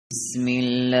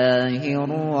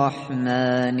பிஸ்மில்லாஹிர்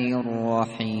ரஹ்மானிர்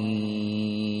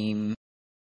ரஹீம்.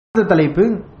 தலைப்பு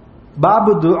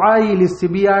பாபு துஆஇ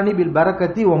லிஸ்ஸிபியானி பில்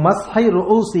பரக்கத்தி வ மஸ்ஹி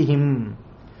ருஊசிஹிம்.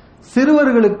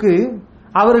 சிறுவர்களுக்கு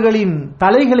அவர்களின்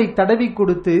தலைகளை தடவி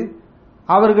கொடுத்து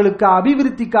அவர்களுக்கு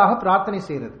அபிவிருத்திக்காக பிரார்த்தனை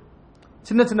செய்யறது.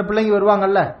 சின்ன சின்ன பிள்ளைங்க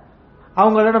வருவாங்கல்ல,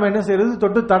 அவங்கள நம்ம என்ன செய்யறது,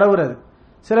 தொட்டு தடவுறது.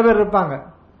 சில பேர் இருப்பாங்க,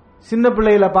 சின்ன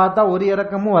பிள்ளைகளை பார்த்தா ஒரு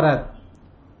இரக்கமும் வராது.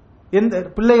 எந்த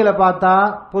பிள்ளைகளை பார்த்தா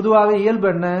பொதுவாக இயல்பு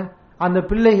என்ன, அந்த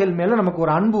பிள்ளைகள் மேல நமக்கு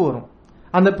ஒரு அன்பு வரும்,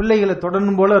 அந்த பிள்ளைகளை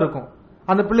தொடரணும் போல இருக்கும்,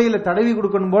 அந்த பிள்ளைகளை தடவி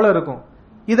கொடுக்கணும் போல இருக்கும்.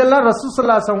 இதெல்லாம் ரசூலுல்லாஹி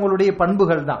ஸல்லல்லாஹு அலைஹி வஸல்லம் அவங்களுடைய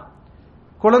பண்புகள் தான்.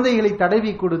 குழந்தைகளை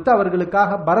தடவி கொடுத்து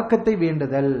அவர்களுக்காக பரக்கத்தை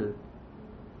வேண்டுதல்.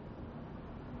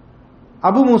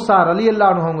 அபு மூசா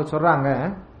ரலியல்லாஹு அன்ஹு அவங்க சொல்றாங்க,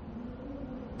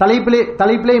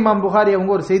 தலைப்பிலே இமாம் புகாரி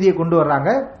அவங்க ஒரு செய்தியை கொண்டு வர்றாங்க.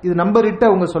 இது நம்பர் இட்டு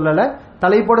அவங்க சொல்லல,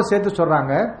 தலைப்போட சேர்த்து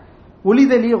சொல்றாங்க.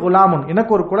 உலிதலி குலாமுன்,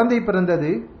 எனக்கு ஒரு குழந்தை பிறந்தது,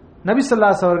 நபி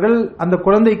ஸல்லல்லாஹு அலைஹி அவர்கள் அந்த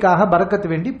குழந்தைக்காக பரக்கத்து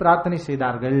வேண்டி பிரார்த்தனை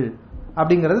செய்தார்கள்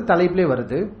அப்படிங்கிறது தலைப்பிலே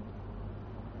வருது.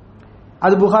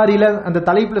 அது புகாரில, அந்த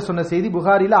தலைப்புல சொன்ன செய்தி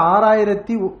புகாரில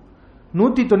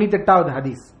 6198வது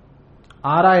ஹதீஸ்.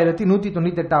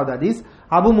 6198வது ஹதீஸ்.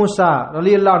 அபு மூசா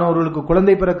ரலியல்லாஹு அன்ஹு அவர்களுக்கு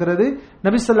குழந்தை பிறக்கிறது.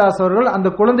 நபி ஸல்லல்லாஹு அலைஹி அவர்கள் அந்த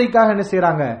குழந்தைக்காக என்ன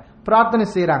செய்றாங்க, பிரார்த்தனை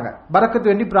செய்றாங்க, பரக்கத்து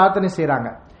வேண்டி பிரார்த்தனை செய்றாங்க.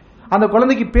 அந்த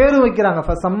குழந்தைக்கு பேரு வைக்கிறாங்க,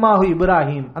 ஃபஸம்மாஹு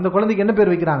இப்ராஹிம். அந்த குழந்தைக்கு என்ன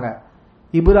பேர் வைக்கிறாங்க,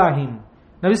 இப்ராஹிம்.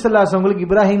 நபி ஸல்லல்லாஹு அலைஹி அவங்களுக்கு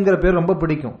இப்ராஹிம்ங்கிற பேர் ரொம்ப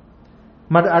பிடிக்கும்.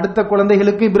 அடுத்த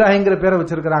குழந்தைகளுக்கு இப்ராஹிம்ங்கிற பேரை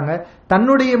வச்சிருக்கிறாங்க.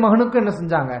 தன்னுடைய மகனுக்கும் என்ன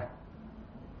செஞ்சாங்க,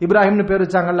 இப்ராஹிம்னு பேர்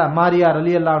வச்சாங்கல்ல. மாரியா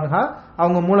ரலியல்லாஹு அன்ஹா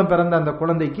அவங்க மூலம் பிறந்த அந்த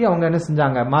குழந்தைக்கு அவங்க என்ன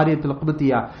செஞ்சாங்க, மாரியத்துல்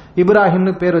குப்தியா,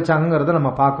 இப்ராஹிம்னு பேர் வச்சாங்கிறத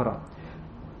நம்ம பார்க்கிறோம்.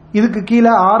 இதுக்கு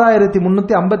கீழே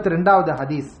 6352வது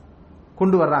ஹதீஸ்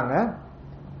கொண்டு வர்றாங்க.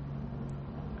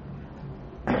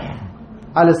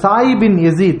 அல் சாயிப் பின்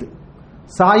யஸீத்,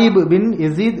 சாயிப் பின்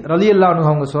யஸீத் ரலியல்லாஹு அன்ஹு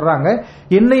அவங்க சொல்றாங்க,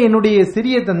 என்னை என்னுடைய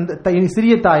சிறிய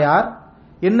தாயார்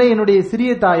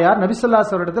நபி ஸல்லல்லாஹு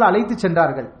அலைஹி வஸல்லம் அழைத்து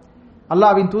சென்றார்கள்.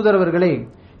 அல்லாஹ்வின் தூதரவர்களே,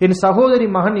 என் சகோதரி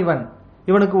மகன்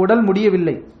இவனுக்கு உடல்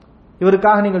முடியவில்லை,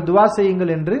 இவருக்காக நீங்கள் துஆ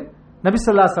செய்யுங்கள் என்று நபி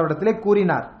ஸல்லல்லாஹு அலைஹி வஸல்லம்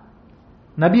கூறினார்.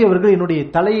 நபி அவர்கள் என்னுடைய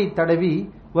தலையை தடவி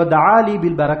வதஆலி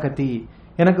பில் பரக்கத்தி,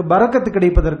 எனக்கு பரக்கத்து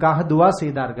கிடைப்பதற்காக துஆ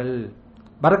செய்தார்கள்,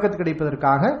 பரக்கத்து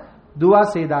கிடைப்பதற்காக துஆ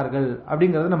செய்தார்கள்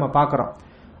அப்படிங்கறத நம்ம பார்க்கிறோம்.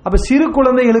 அப்ப சிறு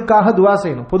குழந்தைகளுக்காக துஆ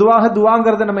செய்யணும். பொதுவாக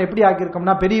துஆங்கிறத நம்ம எப்படி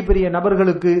ஆக்கியிருக்கோம்னா, பெரிய பெரிய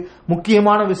நபர்களுக்கு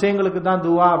முக்கியமான விஷயங்களுக்கு தான்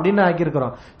துஆ அப்படின்னு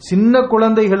ஆக்கியிருக்கிறோம். சின்ன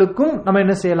குழந்தைகளுக்கும் நம்ம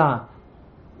என்ன செய்யலாம்,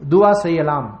 துஆ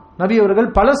செய்யலாம். நபி அவர்கள்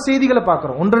பல செய்திகளை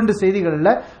பார்க்கிறோம், 1-2 செய்திகள் இல்ல,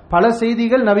 பல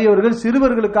செய்திகள் நபி அவர்கள்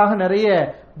சிறுவர்களுக்காக நிறைய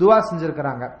துஆ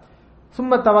செஞ்சிருக்கிறாங்க.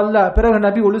 சும்ம தவல்ல, பிறகு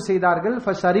நபி ஒழு செய்தார்கள்.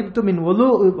 ஃபஷரிப்து மின்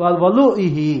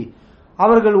வலூஇஹி,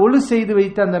 அவர்கள் ஒழு செய்து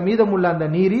வைத்த அந்த மீதமுள்ள அந்த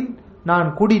நீரில் நான்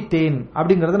குடித்தேன்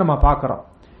அப்படிங்கறத நம்ம பார்க்கிறோம்.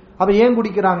 அப்ப ஏன்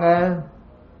குடிக்கிறாங்க,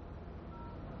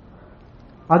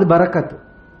 அது பரக்கத்.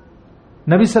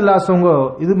 நபி ஸல்லல்லாஹு அலைஹி வஸல்லம்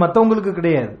இது மற்றவங்களுக்கு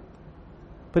கிடையாது.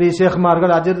 பெரிய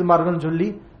ஷேக்மார்கள் அஜர்மார்கள் சொல்லி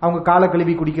அவங்க காலை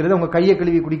கழுவி குடிக்கிறது, அவங்க கையை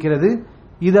கழுவி குடிக்கிறது,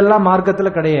 இதெல்லாம் மார்க்கத்துல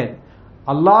கிடையாது.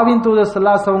 அல்லாஹ்வின் தூதர்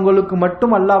ஸல்லல்லாஹு அலைஹி வஸல்லம்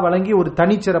மட்டும் அல்லாஹ் வழங்கி ஒரு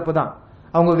தனிச்சிறப்பு தான்.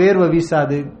 அவங்க வேர்வை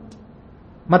வீசாது,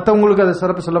 மற்றவங்களுக்கு அதை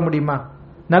சிறப்பு சொல்ல முடியுமா?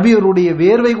 நபியருடைய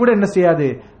வேர்வை கூட என்ன செய்யாது,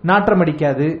 நாற்றம்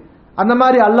அடிக்காது. அந்த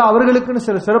மாதிரி அல்லாஹ் அவர்களுக்குன்னு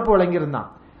சில சிறப்பு வழங்கியிருந்தான்.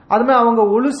 அதுமே அவங்க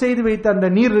ஒழு செய்து வைத்த அந்த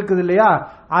நீர் இருக்குது இல்லையா,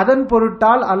 அதன்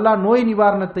பொருட்டால் அல்லாஹ் நோய்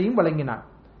நிவாரணத்தையும் வழங்கினான்.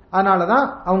 அதனாலதான்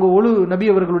அவங்க நபி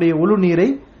அவர்களுடைய ஒழு நீரை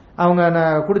அவங்க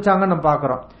குடிச்சாங்கன்னு நம்ம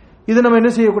பாக்குறோம். இது நம்ம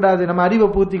என்ன செய்யக்கூடாது, நம்ம அறிவை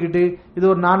பூத்திக்கிட்டு இது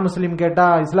ஒரு நான் முஸ்லீம் கேட்டா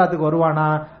இஸ்லாத்துக்கு வருவானா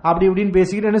அப்படி இப்படின்னு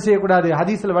பேசிக்கிட்டு என்ன செய்யக்கூடாது,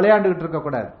 ஹதீஸ்ல விளையாண்டுகிட்டு இருக்க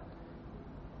கூடாது.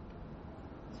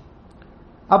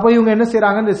 அப்போ இவங்க என்ன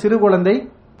செய்யறாங்க, இந்த சிறு குழந்தை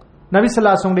நபி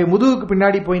ஸல்லல்லாஹு அலைஹி வஸல்லம் முதுகுக்கு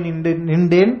பின்னாடி போய்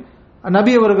நின்றேன்.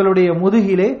 நபி அவர்களுடைய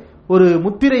முதுகிலே ஒரு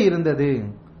முத்திரை இருந்தது,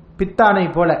 பித்தானை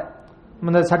போல,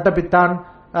 இந்த சட்ட பித்தான்,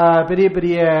 பெரிய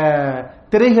பெரிய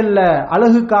திரைகள்ல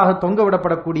அழகுக்காக தொங்க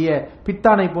விடப்படக்கூடிய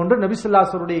பித்தானை போன்று நபி ஸல்லல்லாஹு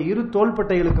அலைஹி வஸல்லம் இரு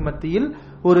தோள்பட்டைகளுக்கு மத்தியில்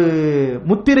ஒரு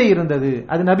முத்திரை இருந்தது,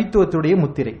 அது நபித்துவத்துடைய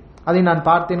முத்திரை. அதை நான்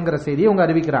பார்த்தேன்கிற செய்தியை அவங்க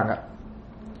அறிவிக்கிறாங்க.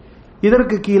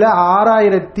 இதற்கு கீழே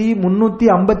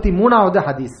 6353வது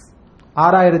ஹதீஸ்.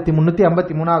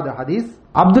 6353வது ஹதீஸ்.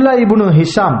 அப்துல்லா இப்னு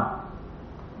ஹிஷாம்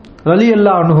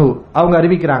ரலியல்லாஹு அன்ஹு அவங்க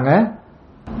அறிவிக்கிறாங்க,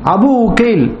 அபு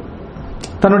உகைல்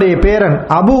தன்னுடைய பேரன்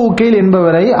அபு உகைல்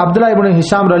என்பவரை அப்துல்லா இப்னு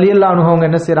ஹிஷாம் ரலியல்லாஹு அன்ஹு அவங்க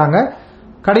என்ன செய்றாங்க,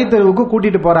 கடை தெருவுக்கு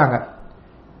கூட்டிட்டு போறாங்க,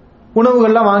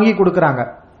 உணவுகள்லாம் வாங்கி கொடுக்கறாங்க.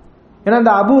 ஏன்னா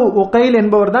இந்த அபு உகைல்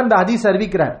என்பவர் தான் இந்த ஹதீஸ்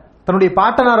அறிவிக்கிறார், தன்னுடைய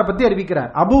பாட்டனாரை பத்தி அறிவிக்கிறார்.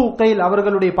 அபு உகைல்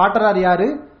அவர்களுடைய பாட்டனார் யாரு,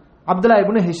 அப்துல்லா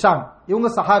இப்னு ஹிஷாம். இவங்க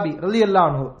சஹாபி ரலியல்லாஹு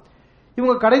அன்ஹு.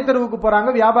 இவங்க கடை தெருவுக்கு போறாங்க,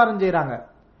 வியாபாரம் செய்யறாங்க.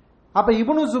 அப்ப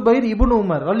இப்னு சுபைர், இப்னு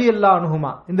உமர் ரலியல்லாஹு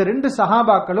அன்ஹுமா, இந்த 2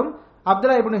 சஹாபாக்களும்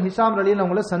அப்துல்லா இப்னு ஹிஷாம் ரலியல்லாஹு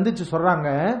அன்ஹுவை சந்திச்சு சொல்றாங்க,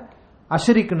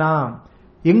 அஷ்ரிக்னா,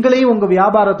 எங்களையும் உங்க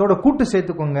வியாபாரத்தோட கூட்டு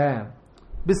சேர்த்துக்கோங்க,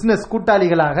 பிசினஸ்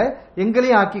கூட்டாளிகளாக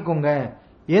எங்களையும் ஆக்கிக்கோங்க.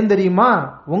 ஏன் தெரியுமா,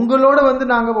 உங்களோட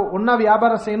நாங்க ஒன்னா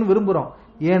வியாபாரம் செய்யணும் விரும்புறோம்.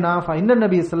 ஏன்னா இன்ன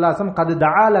நபி ஸல்லல்லாஹு கது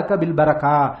தஆலக பில்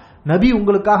பரக்கா, நபி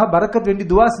உங்களுக்காக பரக்கத் வேண்டி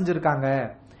துஆ செஞ்சிருக்காங்க.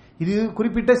 இது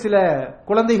குறிப்பிட்ட சில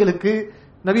குழந்தைகளுக்கு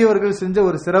நபி அவர்கள் செஞ்ச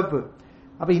ஒரு சிறப்பு.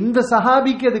 அப்ப இந்த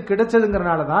சஹாபிக்கு அது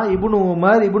கிடைச்சதுங்கிறனால தான் இப்னு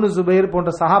உமர், இப்னு ஜுபைர்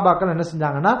போன்ற சஹாபாக்கள் என்ன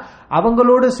செஞ்சாங்கன்னா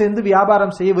அவங்களோடு சேர்ந்து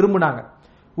வியாபாரம் செய்ய விரும்பினாங்க.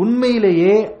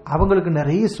 உண்மையிலேயே அவங்களுக்கு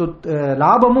நிறைய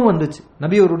லாபமும் வந்துச்சு.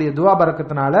 நபி அவருடைய துஆ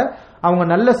பரக்கத்தினால அவங்க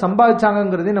நல்ல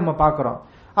சம்பாதிச்சாங்கிறதையும் நம்ம பார்க்கிறோம்.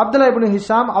 அப்துல்லா இப்னு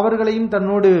ஹிஷாம் அவர்களையும்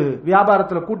தன்னோடு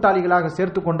வியாபாரத்தில் கூட்டாளிகளாக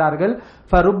சேர்த்து கொண்டார்கள்.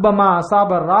 ஃபருப்பமா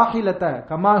அஸாப ராஹிலத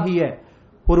கமாஹிய,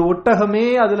 ஒரு ஒட்டகமே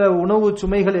அதுல உணவு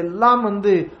சுமைகள் எல்லாம்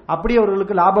அப்படி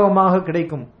அவர்களுக்கு லாபமாக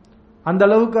கிடைக்கும். அந்த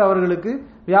அளவுக்கு அவர்களுக்கு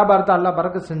வியாபாரத்தை அல்லாஹ்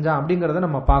பரக்கத் செஞ்சான் அப்படிங்கறத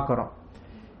நம்ம பார்க்கிறோம்.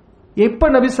 எப்ப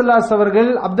நபி ஸல்லல்லாஹு அலைஹி அவர்கள்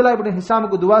அப்துல்லா இப்னு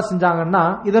ஹிஷாமுக்கு துஆ செஞ்சாங்கன்னா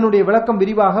இதனுடைய விளக்கம்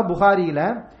விரிவாக புகாரியில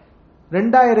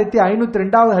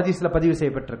 2502வது ஹதீஸ்ல பதிவு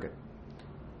செய்யப்பட்டிருக்கு.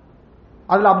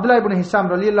 அதுல அப்துல்லா இப்னு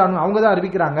ஹிஷாம் ரலியல்லாஹு அன்ஹு அவங்க தான்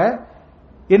அறிவிக்கிறாங்க,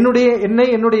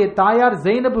 என்னுடைய தாயார்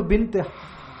ஜைனப் பின்த்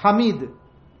ஹமீத்,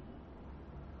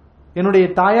 என்னுடைய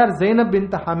தாயார் ஜைனப்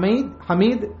பின்த்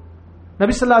ஹமீத்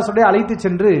நபி ஸல்லல்லாஹு அலைஹி அழைத்து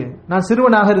சென்று, நான்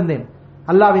சிறுவனாக இருந்தேன்,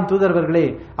 அல்லாஹ்வின் தூதர்வர்களே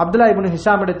அப்துல்லா இப்னு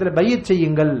ஹிஷாம் இடத்துல பையத்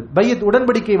செய்யுங்கள், பையத்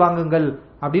உடன்படிக்கை வாங்குங்கள்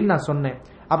அப்படின்னு நான் சொன்னேன்.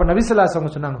 அப்ப நபி ஸல்லல்லாஹு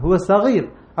அலைஹி சொன்னாங்க, ஹுவ ஸகீர்,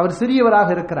 அவர் சிறியவராக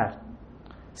இருக்கிறார்,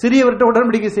 சிறியவர்கிட்ட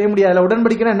உடன்படிக்கை செய்ய முடியாது,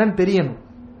 உடன்படிக்கைனா என்னன்னு தெரியணும்.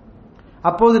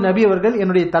 அப்போது நபி அவர்கள்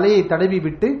என்னுடைய தலையை தடவி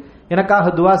விட்டு எனக்காக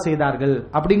துஆ செய்தார்கள்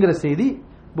அப்படிங்கிற செய்தி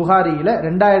புகாரியில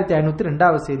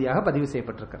 2502வது செய்தியாக பதிவு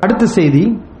செய்யப்பட்டிருக்கு. அடுத்த செய்தி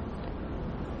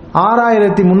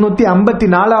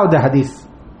 6354வது ஹதீஸ்.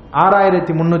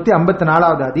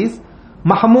 6354வது ஹதீஸ்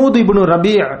மஹ்மூத் இப்னு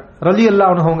ரபீ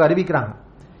ரலியல்லாஹு அன்ஹு அவங்க அறிவிக்கிறாங்க.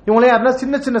 இவங்களே யாருன்னா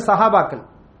சின்ன சின்ன சஹாபாக்கள்.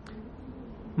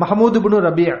 மஹ்மூத் இப்னு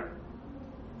ரபீ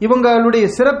இவங்களுடைய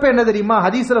சிறப்பு என்ன தெரியுமா,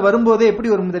 ஹதீஸ்ல வரும்போதே எப்படி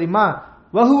வரும் தெரியுமா,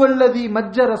 வஹுவல்லதி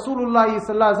மஜ்ஜ ரசூலுல்லாஹி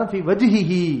ஸல்லல்லாஹு அலைஹி வஸல்லம் ஃபீ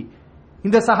வஜ்ஹிஹி.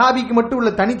 இந்த சஹாபிக்கு மட்டும்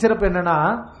உள்ள தனி சிறப்பு என்னன்னா,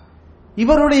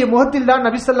 இவருடைய முகத்தில் தான்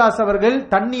நபி ஸல்லல்லாஹு அலைஹி அவர்கள்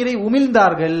தண்ணீரை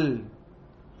உமிழ்ந்தார்கள்.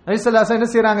 நபி ஸல்லல்லாஹு அலைஹி என்ன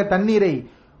செய்றாங்க, தண்ணீரை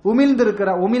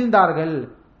உமிழ்ந்தார்கள்.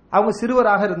 அவங்க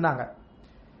சிறுவராக இருந்தாங்க.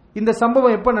 இந்த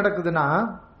சம்பவம் எப்ப நடக்குதுன்னா,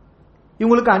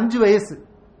 இவங்களுக்கு 5 வயசு.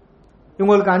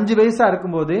 இவங்களுக்கு 5 வயசா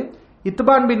இருக்கும்போது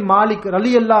இத்பான் பின் மாலிக்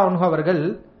ரலியல்லாஹு அன்ஹு அவர்கள்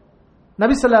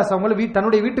நபி ஸல்லல்லாஹு அலைஹி வஸல்லம்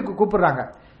தன்னுடைய வீட்டுக்கு கூப்பிடுறாங்க.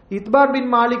 இத்பான் பின்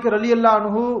மாலிக் ரலியல்லாஹு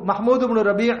அன்ஹு, மஹ்மூத் இப்னு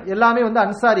ரபீ எல்லாமே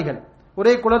அன்சாரிகள்,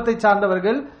 ஒரே குலத்தை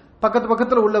சார்ந்தவர்கள்,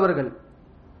 பக்கத்துல உள்ளவர்கள்.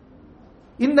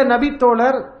 இந்த நபி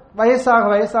தோழர் வயசாக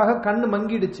வயசாக கண்ணு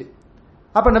மங்கிடுச்சு.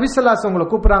 அப்ப நபி ஸல்லல்லாஹு அலைஹி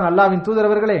வஸல்லம் கூப்பிடுறாங்க, அல்லாஹ்வின்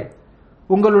தூதரவர்களே,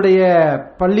 உங்களுடைய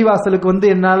பள்ளிவாசலுக்கு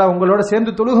என்னால உங்களோட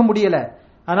சேர்ந்து தொழுக முடியல,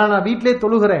 ஆனா நான் வீட்டிலே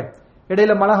தொழுகிறேன்.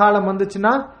 இடையில மழை காலம்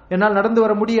வந்துச்சுன்னா என்னால் நடந்து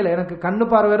வர முடியல, எனக்கு கண்ணு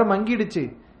பார்வை வேற மங்கிடுச்சு.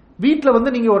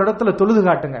 வீட்டுல நீங்க ஒரு இடத்துல தொழுது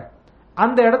காட்டுங்க,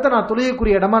 அந்த இடத்த நான்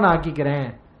தொழுகைக்குரிய இடமா நான் ஆக்கிக்கிறேன்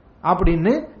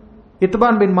அப்படின்னு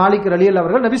இத்பான் பின் மாலிக் ரலியல்லாஹு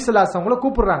அவர்கள் நபி ஸல்லல்லாஹு அலைஹி வஸல்லம்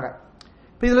கூப்பிடுறாங்க.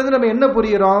 இப்ப இதுல இருந்து நம்ம என்ன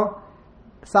புரிகிறோம்,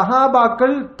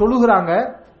 சஹாபாக்கள் தொழுகிறாங்க,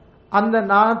 அந்த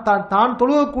தான்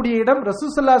தொழுகக்கூடிய இடம்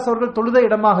ரசூல் ஸல்லல்லாஹு அலைஹி அவர்கள் தொழுத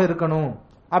இடமாக இருக்கணும்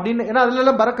அப்படின்னு. ஏன்னா அதுல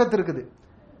எல்லாம் பரக்கத்து இருக்குது.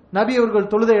 நபி அவர்கள்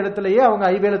தொழுத இடத்திலேயே அவங்க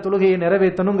ஐவேளை தொழுகையை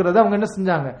நிறைவேற்றணுங்கிறத அவங்க என்ன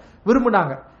செஞ்சாங்க,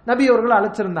 விரும்பினாங்க. நபி அவர்கள்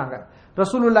அழைச்சிருந்தாங்க.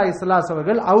 ரசூலுல்லாஹி ஸல்லல்லாஹு அலைஹி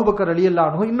அவர்கள் அபூபக்கர் ரலியல்லாஹு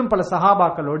அன்ஹு இன்னும் பல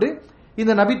சஹாபாக்களோடு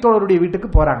இந்த நபி தோழருடைய வீட்டுக்கு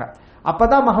போறாங்க.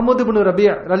 அப்பதான் மஹ்மூத் இப்னு ரபீ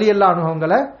ரலியல்லாஹு அன்ஹு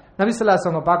அவங்கள நபி ஸல்லல்லாஹு அலைஹி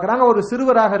வஸல்லம் பார்க்கறாங்க. ஒரு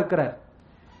சிறுவராக இருக்கிறார்.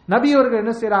 நபி அவர்கள்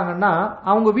என்ன செய்யறாங்கன்னா,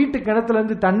 அவங்க வீட்டு கிணத்துல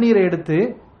இருந்து தண்ணீரை எடுத்து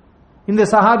இந்த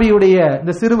சஹாபியுடைய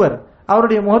இந்த சிறுவர்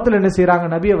அவருடைய முகத்தில் என்ன செய்யறாங்க,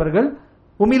 நபி அவர்கள்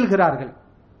உமிழ்கிறார்கள்.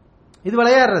 இது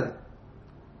விளையாடுறது.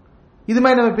 இது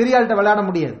மாதிரி நம்ம பெரிய ஆள்கிட்ட விளையாட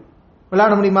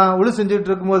முடியுமா? ஒழு செஞ்சுட்டு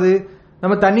இருக்கும்போது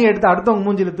நம்ம தண்ணி எடுத்து அடுத்தவங்க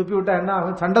மூஞ்சில துப்பி விட்டா என்ன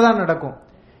ஆகும், சண்டை தான் நடக்கும்.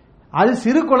 அது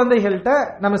சிறு குழந்தைகள்கிட்ட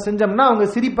நம்ம செஞ்சோம்னா அவங்க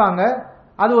சிரிப்பாங்க,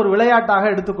 அது ஒரு விளையாட்டாக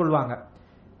எடுத்துக்கொள்வாங்க.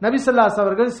 நபி ஸல்லல்லாஹு அலைஹி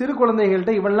அவர்கள் சிறு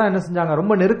குழந்தைகள்கிட்ட இவெல்லாம் என்ன செஞ்சாங்க,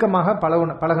 ரொம்ப நெருக்கமாக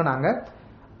பழகுனாங்க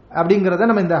அப்படிங்கறத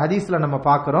நம்ம இந்த ஹதீஸ்ல நம்ம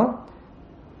பார்க்கிறோம்.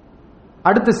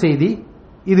 அடுத்த செய்தி,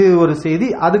 இது ஒரு செய்தி.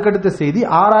 அதுக்கடுத்த செய்தி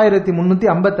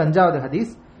 6355வது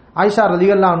ஹதீஸ். ஆயிஷா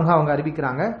ரலியல்லாஹு அன்ஹா அவங்க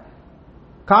அறிவிக்கிறாங்க,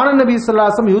 கான நபி ஸல்லல்லாஹு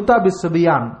அலைஹி வஸல்லம் யூதா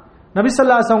பிஸ்ஸபியான், நபி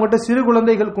ஸல்லல்லாஹு அலைஹி வஸல்லம் கிட்ட சிறு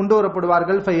குழந்தைகள் கொண்டு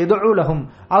வரப்படுவார்கள். ஃபயதுஉ லஹும்,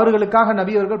 அவர்களுக்காக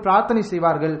நபி அவர்கள் பிரார்த்தனை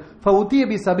செய்வார்கள். ஃபஉதிய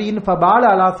பிஸபியின் ஃபபால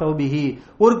அலா ஸௌபிஹி,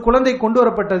 ஒரு குழந்தை கொண்டு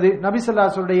வரப்பட்டது, நபி ஸல்லல்லாஹு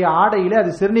அலைஹி வஸல்லம் ஆடையிலே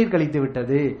அது சிறுநீர் கழித்து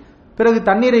விட்டது. பிறகு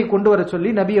தண்ணீரை கொண்டு வர சொல்லி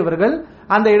நபி அவர்கள்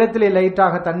அந்த இடத்திலே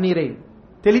லைட்டாக தண்ணீரை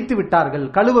தெளித்து விட்டார்கள்,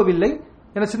 கழுவவில்லை.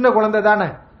 ஏன்னா சின்ன குழந்தை தானே,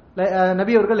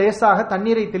 நபி அவர்கள் லேசாக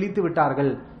தண்ணீரை தெளித்து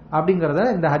விட்டார்கள் அப்படிங்கறத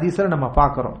இந்த ஹதீஸ்ல நம்ம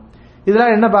பார்க்கிறோம்.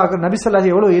 இதெல்லாம் என்ன பார்க்கிறோம், நபி ஸல்லல்லாஹு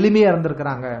அலைஹி எவ்வளவு எளிமையா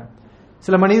இருந்திருக்கிறாங்க.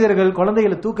 சில மனிதர்கள்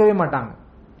குழந்தைகளை தூக்கவே மாட்டாங்க.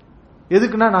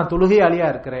 எதுக்குன்னா, நான் தொழுகையாளியா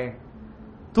இருக்கிறேன்,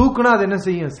 தூக்குனா அது என்ன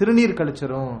செய்யும், சிறுநீர்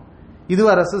கழிச்சிரும்.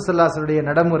 இதுவா ரசூல் ஸல்லல்லாஹு அலைஹி வஸல்லம்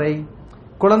நடைமுறை?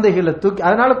 குழந்தைகளை தூக்கி,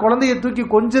 அதனால குழந்தையை தூக்கி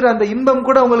கொஞ்சிற அந்த இன்பம்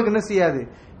கூட உங்களுக்கு என்ன செய்யாது,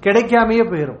 கிடைக்காமையே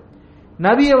போயிடும்.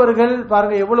 நபி அவர்கள்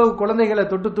பாருங்க எவ்வளவு குழந்தைகளை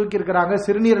தொட்டு தூக்கி இருக்கிறாங்க,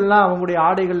 சிறுநீர் எல்லாம் அவங்களுடைய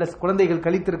ஆடைகள்ல குழந்தைகள்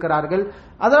கழித்திருக்கிறார்கள்.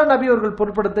 அதெல்லாம் நபி அவர்கள்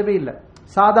பொருட்படுத்தவே இல்லை.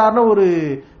 சாதாரண ஒரு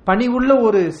பணிவுள்ள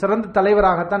ஒரு சிறந்த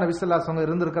தலைவராகத்தான் நபி ஸல்லல்லாஹு அலைஹி வஸல்லம்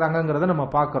இருந்திருக்கிறாங்கிறத நம்ம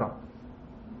பார்க்கிறோம்.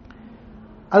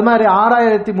 அது மாதிரி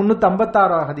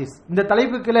 6356 ஹதீஸ். இந்த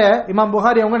தலைப்புக்குள்ள இமாம்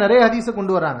புகாரி அவங்க நிறைய ஹதீஸ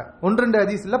கொண்டு வராங்க. 1-2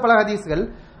 ஹதீஸ் இல்ல, பல ஹதீஸ்கள்.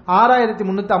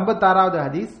 6356வது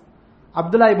ஹதீஸ்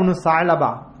அப்துல்லா இப்னு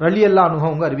ஸஅலபா ரலியல்லாஹு அன்ஹு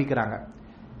அவங்க அறிவிக்கிறாங்க.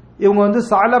 இவங்க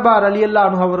ஸஅலபா ரலியல்லாஹு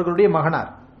அன்ஹு அவர்களுடைய மகனார்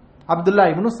அப்துல்லா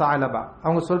இப்னு ஸஅலபா.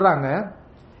 அவங்க சொல்றாங்க,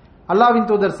 அல்லாஹ்வின்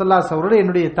தூதர் ஸல்லல்லாஹு அலைஹி வஸல்லம்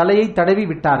என்னுடைய தலையை தடவி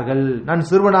விட்டார்கள். நான்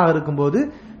சிறுவனாக இருக்கும்போது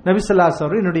நபி ஸல்லல்லாஹு அலைஹி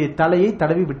வஸல்லம் என்னுடைய தலையை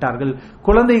தடவி விட்டார்கள்.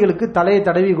 குழந்தைகளுக்கு தலையை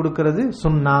தடவி கொடுக்கிறது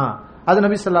சுன்னா, அது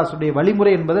நபி ஸல்லல்லாஹு அலைஹி வஸல்லம்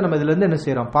வழிமுறை என்பதை நம்ம இதுல இருந்து என்ன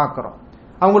செய்யறோம், பார்க்கிறோம்.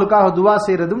 அவங்களுக்காக துவா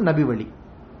செய்யறதும் நபி வழி.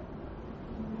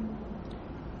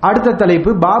 அடுத்த தலைப்பு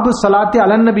பாபு ஸலாத்தி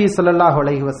அலன் நபி ஸல்லல்லாஹு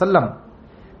அலைஹி வஸல்லம்.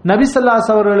 நபி ஸல்லல்லாஹு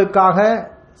அலைஹி அவர்களுக்காக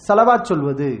ஸலவாத்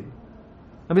சொல்வது.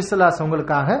 நபி ஸல்லல்லாஹு அலைஹி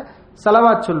அவங்களுக்காக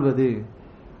ஸலவாத் சொல்வது.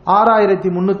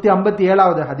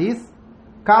 6357வது ஹதீஸ்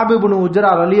காப் இப்னு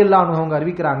உஜ்ரா ரலியல்லாஹு அன்ஹு அவங்க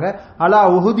அறிவிக்கிறாங்க, அலா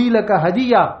உஹுதி லக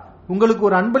ஹதியா, உங்களுக்கு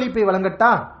ஒரு அன்பளிப்பை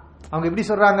வழங்கட்டா. அவங்க எப்படி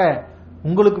சொல்றாங்க,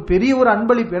 உங்களுக்கு பெரிய ஒரு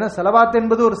அன்பளிப்பு. ஏன்னா ஸலவாத்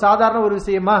என்பது ஒரு சாதாரண ஒரு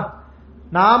விஷயமா?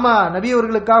 நாம நபி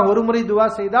அவர்களுக்காக ஒரு முறை துவா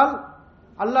செய்தால்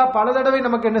அல்லாஹ் பல தடவை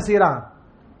நமக்கு என்ன செய்யறான்,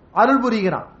 அருள்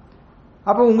புரிகிறான்.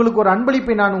 அப்ப உங்களுக்கு ஒரு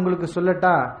அன்பளிப்பை நான் உங்களுக்கு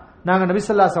சொல்லட்டா. நாங்க நபி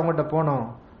ஸல்லல்லாஹு அலைஹி வஸல்லம் கிட்ட போனோம்,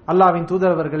 அல்லாஹ்வின்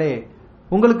தூதரவர்களே,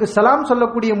 உங்களுக்கு சலாம்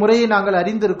சொல்லக்கூடிய முறையை நாங்கள்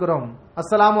அறிந்திருக்கிறோம்,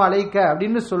 அஸ்ஸலாமு அலைக்க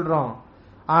அப்படின்னு சொல்றோம்.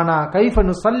 ஆனா கைஃப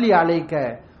நுஸல்லி அலைக்க,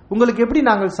 உங்களுக்கு எப்படி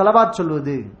நாங்கள் ஸலவாத்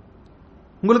சொல்வது,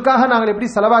 உங்களுக்காக நாங்கள் எப்படி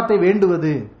ஸலவாத்தை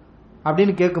வேண்டுவது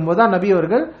அப்படின்னு கேட்கும்போது தான் நபி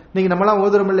அவர்கள், நீங்க நம்மளாம்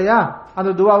ஓதுறோம் இல்லையா, அந்த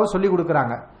துவாவை சொல்லி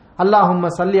கொடுக்கறாங்க. அல்லாஹும்ம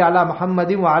ஸல்லி அலா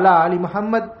முஹம்மதின் வ அலா ஆலி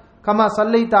முஹம்மத் கமா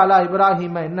ஸல்லைத அலா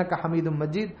இப்ராஹீம இன்னக ஹமீதும்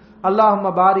மஜீத். அல்லாஹும்ம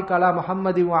பாரிக் அலா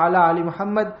முஹம்மதின் வ அலா ஆலி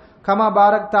முஹம்மத் கமா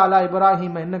பாரக்த அலா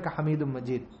இப்ராஹீம இன்னக ஹமீதும்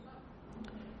மஜீத்.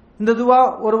 இந்த துவா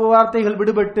ஒரு வார்த்தைகள்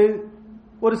விடுபட்டு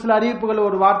ஒரு சில அறிவிப்புகள்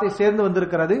ஒரு வார்த்தை சேர்ந்து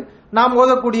வந்திருக்கிறது. நாம்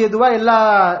ஓதக்கூடிய துவா எல்லா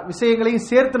விஷயங்களையும்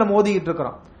சேர்த்து நம்ம ஓதிக்கிட்டு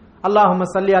இருக்கிறோம். அல்லாஹும்ம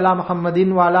ஸல்லி அலா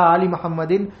முஹம்மதின் வ அலா ஆலி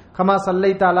முஹம்மதின் கமா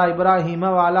ஸல்லைத அலா இப்ராஹீம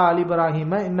வ அலா ஆலி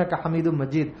இப்ராஹீம இன்னக ஹமீதும்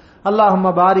மஜீத். அல்லாஹும்ம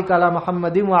பாரிக் அலா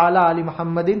முஹம்மதின் வ அலா ஆலி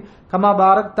முஹம்மதின் கமா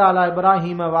பாரக்த அலா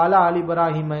இப்ராஹீம வ அலா ஆலி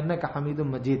இப்ராஹீம இன்னக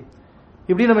ஹமீதும் மஜீத்.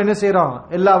 இப்படி நம்ம என்ன செய்யறோம்,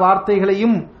 எல்லா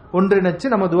வார்த்தைகளையும் ஒன்றிணைச்சு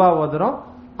நம்ம துவா ஓதுறோம்.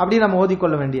 அப்படி நம்ம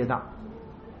ஓதிக்கொள்ள வேண்டியதுதான்.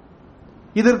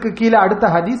 இதற்கு கீழே அடுத்த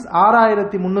ஹதீஸ்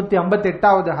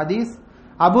 6358வது ஹதீஸ்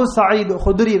அபு சயீத்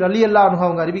ஹுத்ரி ரலியல்லாஹு அன்ஹு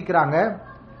அவங்க அறிவிக்கிறாங்க,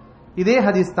 இதே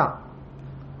ஹதீஸ் தான்.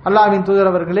 அல்லாஹ்வின் தூதர்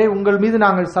அவர்களே, உங்கள் மீது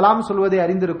நாங்கள் சலாம் சொல்வதை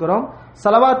அறிந்திருக்கிறோம்,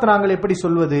 ஸலவாத் நாங்கள் எப்படி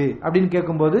சொல்வது அப்படின்னு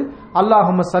கேட்கும்போது,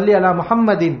 அல்லாஹும்ம ஸல்லி அலா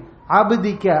முஹம்மதின்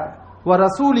அப்திக வ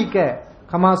ரசூலிக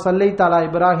கமா ஸல்லைத அலா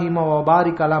இப்ராஹீம வ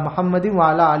பாரிக் அலா முஹம்மதின் வ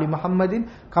அலா ஆலி முஹம்மதின்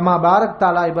கமா பாரக்த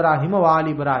அலா இப்ராஹீம வ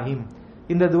ஆலி இப்ராஹீம்.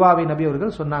 இந்த துவாவை நபி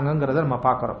அவர்கள் சொன்னாங்கங்கறத நம்ம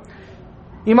பார்க்கிறோம்.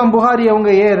 இமாம் புகாரி அவங்க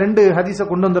ஏன் 2 ஹதீஸ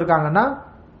கொண்டு வந்திருக்காங்கன்னா,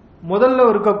 முதல்ல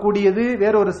இருக்கக்கூடியது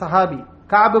வேற ஒரு சஹாபி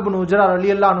காப் இப்னு உஜ்ரா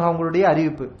ரலியல்லாஹு அன்ஹு அவங்களுடைய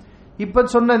அறிவிப்பு. இப்ப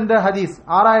சொன்ன இந்த ஹதீஸ்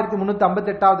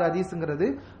 6358வது ஹதீஸ்ங்கிறது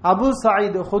அபு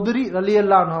சயீத் ஹுத்ரி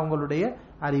ரலியல்லாஹு அன்ஹு அவங்களுடைய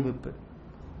அறிவிப்பு.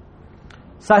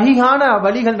 சஹீஹான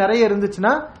வழிகள் நிறைய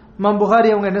இருந்துச்சுன்னா இமாம் புகாரி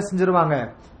அவங்க என்ன செஞ்சிருவாங்க,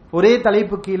 ஒரே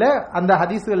தலைப்பு கீழே அந்த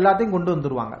ஹதீஸ்கள் எல்லாத்தையும் கொண்டு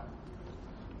வந்துருவாங்க.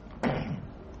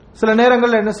 சில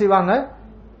நேரங்கள்ல என்ன செய்வாங்க,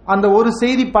 அந்த ஒரு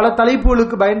செய்தி பல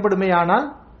தலைப்புகளுக்கு பயன்படுமே, ஆனால்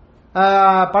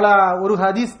பல ஒரு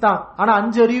ஹதீஸ் தான், ஆனா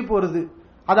 5 அறிவிப்பு வருது,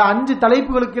 அதை 5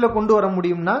 தலைப்புகளுக்கு கீழே கொண்டு வர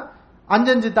முடியும்னா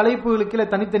 5 தலைப்புகளுக்கு கீழே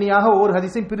தனித்தனியாக ஒவ்வொரு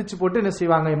ஹதீஸையும் பிரிச்சு போட்டு என்ன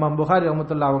செய்வாங்க, இமாம் புகாரி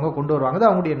ரஹ்மத்துல்லாஹி அவங்க கொண்டு வருவாங்க. அது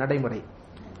அவங்களுடைய நடைமுறை.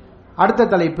 அடுத்த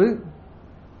தலைப்பு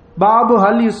பாபு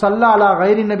ஹல் யுஸல்லா அலா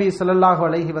கைரி நபி ஸல்லல்லாஹு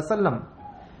அலைஹி வஸல்லம்.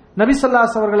 நபி ஸல்லல்லாஹு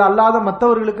அலைஹி அவர்கள் அல்லாத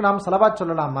மற்றவர்களுக்கு நாம் ஸலவாத்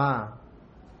சொல்லலாமா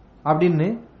அப்படின்னு.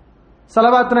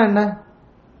 ஸலவாத்னா என்ன,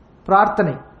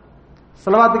 பிரார்த்தனை.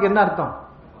 ஸலவாத்துக்கு என்ன அர்த்தம்,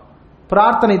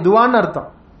 பிரார்த்தனை, துஆன்னு அர்த்தம்.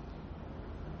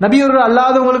 நபியவர்கள்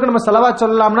அல்லாதவங்களுக்கு நம்ம ஸலவாத்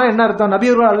சொல்லலாம்னா என்ன அர்த்தம்,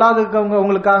 நபியவர்கள்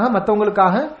அல்லாதவங்களுக்காக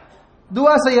மற்றவங்களுக்காக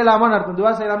துஆ செய்யலாமான்னு அர்த்தம்.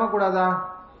 துஆ செய்யலாமா கூடாதா,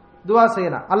 துஆ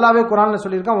செய்யலாம். அல்லாஹ்வே குர்ஆன்ல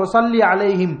சொல்லியிருக்கான், வஸல்லி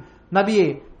அலைஹிம், நபியே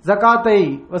ஜகாத்தை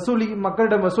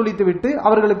மக்களிடம் வசூலித்து விட்டு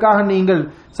அவர்களுக்காக நீங்கள்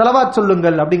ஸலவாத்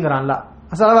சொல்லுங்கள் அப்படிங்கிறான் அல்லாஹ்.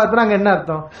 ஸலவாத்னா அங்க என்ன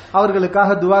அர்த்தம், அவர்களுக்காக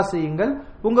துஆ செய்யுங்கள்,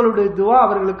 உங்களுடைய துஆ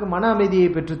அவர்களுக்கு மன அமைதியை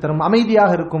பெற்று தரும்,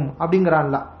 அமைதியாக இருக்கும் அப்படிங்கிறான்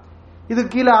அல்லாஹ். இது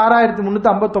கீழே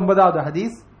 6359வது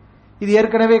ஹதீஸ். இது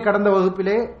ஏற்கனவே கடந்த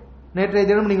வகுப்பிலே நேற்றைய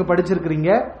தினம் நீங்க படிச்சிருக்கிறீங்க.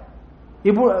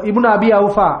 இப்னு அபி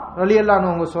அவுஃபா ரலியல்லாஹு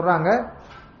அன்ஹு அவங்க சொல்றாங்க,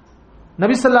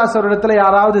 நபி ஸல்லல்லாஹு அலைஹி வஸல்லம்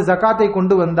யாராவது ஜகாத்தை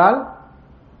கொண்டு வந்தால்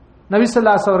நபி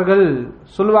ஸல்லல்லாஹு அலைஹி அவர்கள்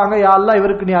சொல்லுவாங்க, யா அல்லாஹ்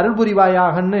இவருக்கு நீ அருள்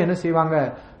புரிவாயாகன்னு என்ன செய்வாங்க,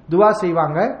 துஆ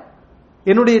செய்வாங்க.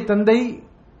 என்னுடைய தந்தை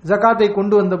ஜகாத்தை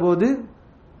கொண்டு வந்தபோது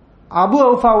அபு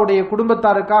அவுஃபாவுடைய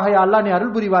குடும்பத்தாருக்காக யா அல்லாஹ் நீ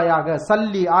அருள் புரிவாயாக,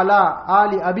 சல்லி அலா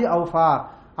ஆலி அபி அவுஃபா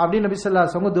அப்படின்னு நபி ஸல்லல்லாஹு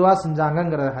அலைஹி வஸல்லம் துஆ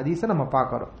செஞ்சாங்கங்கிற ஹதீஸை நம்ம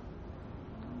பார்க்கிறோம்.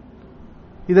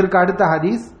 இதற்கு அடுத்த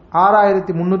ஹதீஸ்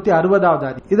 6360வது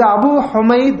ஹதீஸ். இது அபு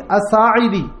ஹுமைத்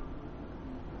அஸ்ஸாயிதி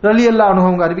ரலியல்லாஹு அன்ஹு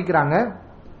அவங்க அறிவிக்கிறாங்க.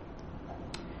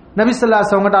 நபி ஸல்லல்லாஹு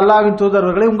அலைஹி வஸல்லம் அல்லாஹ்வின்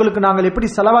தூதர்வர்களே, உங்களுக்கு நாங்கள் எப்படி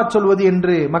ஸலவாத் சொல்வது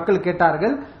என்று மக்கள்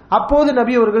கேட்டார்கள். அப்போது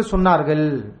நபி அவர்கள் சொன்னார்கள்.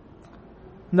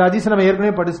 இந்த ஹதீஸை நம்ம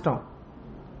ஏற்கனவே படிச்சிட்டோம்.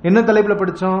 என்ன தலைப்புல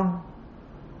படிச்சோம்?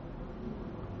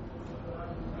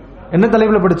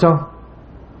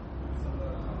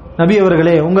 நபி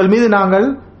அவர்களே, உங்கள் மீது நாங்கள்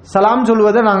சலாம்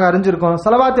சொல்வதை நாங்க அறிஞ்சிருக்கோம்,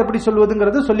 ஸலவாத் எப்படி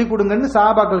சொல்வதுங்கிறது சொல்லிக் கொடுங்கன்னு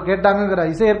சஹாபாக்கள் கேட்டாங்கிற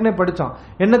இசை ஏற்கனவே படிச்சோம்.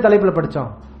 என்ன தலைப்புல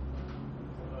படிச்சோம்?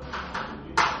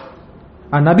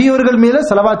 நபி அவர்கள் மீது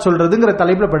ஸலவாத் சொல்றதுங்கிற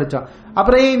தலைப்புல படிச்சோம்.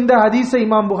 அப்புறம் இந்த ஹதீஸை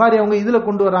இமாம் புகாரி அவங்க இதுல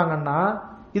கொண்டு வராங்கன்னா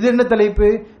இது என்ன தலைப்பு?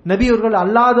 நபி அவர்கள்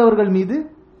அல்லாதவர்கள் மீது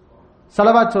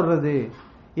ஸலவாத் சொல்றது.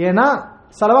 ஏன்னா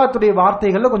ஸலவாத்துடைய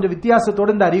வார்த்தைகள்ல கொஞ்சம்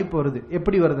வித்தியாசத்தோடு இந்த அறிவிப்பு வருது.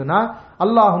 எப்படி வருதுன்னா,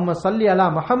 அல்லாஹும்ம ஸல்லி அலா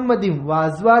முஹம்மதின் வ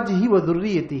அஸ்வாஜிஹி வ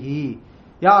துர்ரியத்திஹி,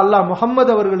 யா அல்லாஹ் முஹம்மது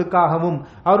அவர்களுக்காகவும்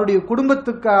அவருடைய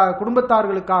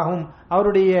குடும்பத்தார்களுக்காகவும்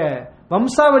அவருடைய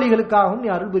வம்சாவளிகளுக்காகவும் நீ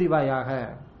அருள் புரிவாயாக.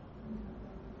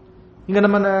 இங்க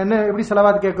நம்ம என்ன எப்படி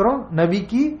ஸலவாத் கேட்கிறோம்?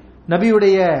 நபிக்கு,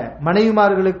 நபியுடைய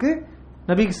மனைவிமார்களுக்கு,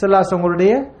 நபி ஸல்லல்லாஹு அலைஹி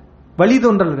வஸல்லம்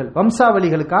வழிதோன்றல்கள்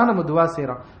வம்சாவளிகளுக்காக நம்ம துவா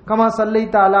செய்றோம். கமா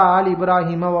ஸல்லைத அலா ஆலி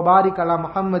இப்ராஹிம வ பாரிக் அலா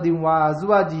முஹம்மதின் வ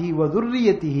அஸ்வாஜிஹி வ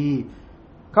துர்ரியத்திஹி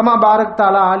கமா பாரக்த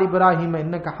அலா ஆலி இப்ராஹிம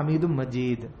இன்னக ஹமீதும்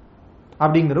மஜீத்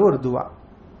அப்படிங்கிற ஒரு துவா.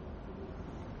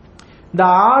 இந்த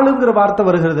ஆளுங்கிற வார்த்தை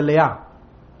வருகிறது இல்லையா?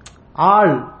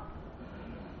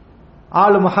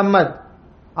 ஆளு முஹம்மத்,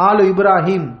 ஆளு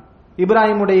இப்ராஹிம்,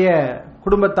 இப்ராஹிமுடைய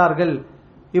குடும்பத்தார்கள்,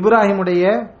 இப்ராஹிமுடைய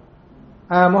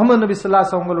முகமது நபி ஸல்லல்லாஹு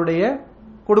அலைஹி அவங்களுடைய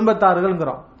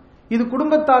குடும்பத்தார்கள்ங்கிறோம். இது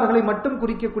குடும்பத்தார்களை மட்டும்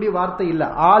குறிக்கக்கூடிய வார்த்தை இல்ல.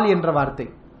 ஆள் என்ற வார்த்தை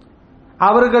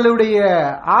அவர்களுடைய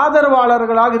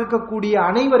ஆதரவாளர்களாக இருக்கக்கூடிய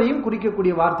அனைவரையும்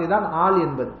குறிக்கக்கூடிய வார்த்தை தான் ஆள்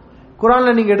என்பது.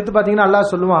 குர்ஆன்ல நீங்க எடுத்து பாத்தீங்கன்னா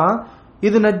அல்லாஹ் சொல்லுவான்,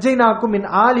 இது நஜ்ஜைனாக்கும் மின்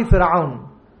ஆலி ஃபிரௌன்,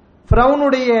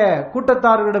 ஃபிரௌனுடைய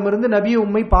கூட்டத்தார்களிடமிருந்து நபி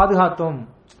உம்மை பாதுகாத்தோம்.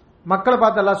 மக்களை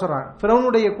பார்த்து அல்லாஹ் சொல்றான்,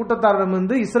 ஃபிரௌனுடைய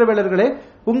கூட்டத்தாரிடமிருந்து இஸ்ரவேலர்களே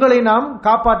உங்களை நாம்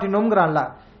காப்பாற்றினோம்ங்கிறான்ல.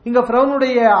 இங்க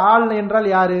ஃபிரௌனுடைய ஆள் என்றால்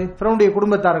யாரு? ஃபிரௌனுடைய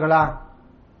குடும்பத்தார்களா?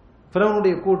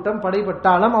 ஃபிரௌனுடைய கூட்டம்,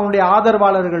 படைப்பட்டாலும் அவனுடைய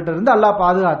ஆதரவாளர்கள்ட்ட இருந்து அல்லாஹ்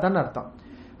பாதுகாத்தான் அர்த்தம்.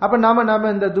 அப்ப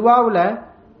நாம இந்த துவாவுல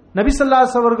நபி ஸல்லல்லாஹு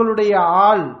அலைஹி அவர்களுடைய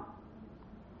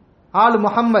ஆள்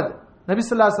முஹம்மது, நபி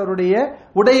ஸல்லல்லாஹு அலைஹி அவருடைய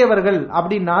உடையவர்கள்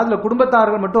அப்படின்னா அதுல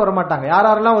குடும்பத்தார்கள் மட்டும் வரமாட்டாங்க.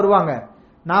 யாரெல்லாம் வருவாங்க?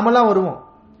 நாமெல்லாம் வருவோம்,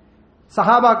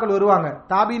 சஹாபாக்கள் வருவாங்க,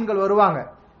 தாபீன்கள் வருவாங்க,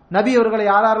 நபி அவர்களை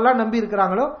யாரெல்லாம் நம்பி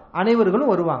இருக்கிறாங்களோ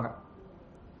அனைவர்களும் வருவாங்க.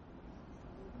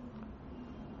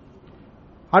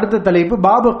 அடுத்த தலைப்பு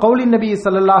பாபு கௌலி நபி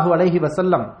ஸல்லல்லாஹு அலைஹி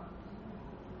வஸல்லம்,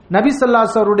 நபி ஸல்லல்லாஹு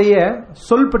அலைஹி அவருடைய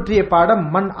சொல் பற்றிய பாடம்.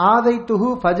 மன் ஆதைத்துஹு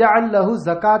ஃபஜஅல் லஹு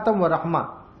ஸகாத்தம் வ ரஹ்மா,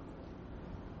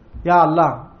 யா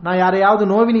அல்லாஹ் நான் யாரையாவது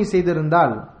நோவினை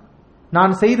செய்திருந்தால்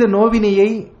நான் செய்த நோவினையை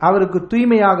அவருக்கு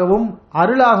தூய்மையாகவும்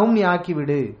அருளாகவும் நீ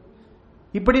ஆக்கிவிடு.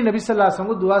 இப்படி நபி ஸல்லல்லாஹு அலைஹி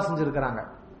வஸல்லம் துஆ செஞ்சிருக்கிறாங்க.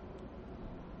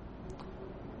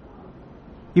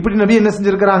 இப்படி நபி என்ன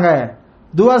செஞ்சிருக்கிறாங்க?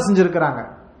 துஆ செஞ்சிருக்கிறாங்க.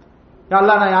 யா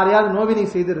அல்லாஹ் நான் யாரையாவது நோவினை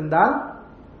செய்திருந்தால்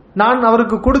நான்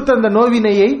அவருக்கு கொடுத்த அந்த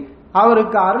நோவினையை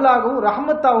அவருக்கு அருளாகவும்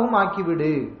ரஹ்மத்தாகவும்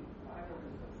ஆக்கிவிடு.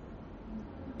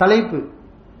 தலைப்பு,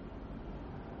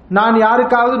 நான்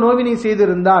யாருக்காவது நோவினை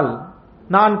செய்திருந்தால்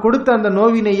நான் கொடுத்த அந்த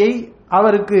நோவினையை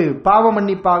அவருக்கு பாவ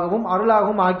மன்னிப்பாகவும்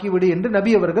அருளாகவும் ஆக்கிவிடு என்று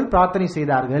நபி அவர்கள் பிரார்த்தனை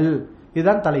செய்தார்கள்.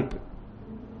 இதுதான் தலைப்பு.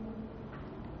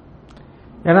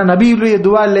 ஏன்னா நபியுடைய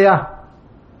துவா இல்லையா?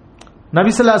 நபி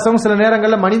ஸல்லல்லாஹு அலைஹி வஸல்லம் சில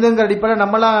நேரங்களில் மனிதங்கள் அடிப்படையில்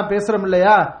நம்மளாம் பேசுறோம்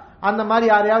இல்லையா, அந்த மாதிரி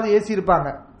யாரையாவது ஏசி இருப்பாங்க,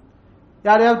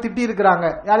 யாரையாவது திட்டி இருக்கிறாங்க,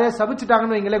 யாரையாவது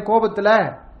சபிச்சுட்டாங்கன்னு வைங்களேன் கோபத்துல,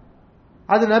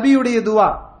 அது நபியுடைய துவா.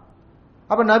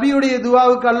 அப்ப நபியுடைய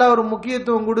துவாவுக்கு அல்லாஹ் ஒரு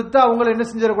முக்கியத்துவம் கொடுத்து அவங்களை என்ன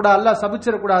செஞ்சிடக்கூடாது, அல்லாஹ்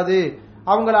சபிச்சிடக்கூடாது,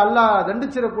 அவங்களை அல்லாஹ்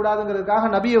தண்டிச்சிடக்கூடாதுங்கிறதுக்காக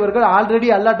நபி அவர்கள் ஆல்ரெடி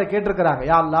அல்லாஹ்ட்ட கேட்டிருக்கிறாங்க,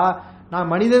 யா அல்லாஹ் நான்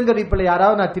மனிதர்கள் இப்ப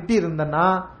யாராவது நான் திட்டி இருந்தேன்னா,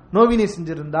 நோவினை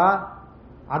செஞ்சிருந்தா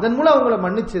அதன் மூலம் அவங்களை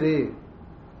மன்னிச்சிரு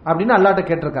அப்படின்னு அல்லாஹ்ட்ட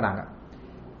கேட்டிருக்கிறாங்க.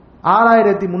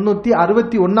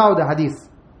 6361வது ஹதீஸ்,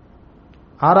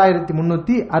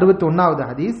 6361வது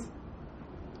ஹதீஸ்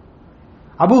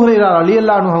அபூ ஹுரைரா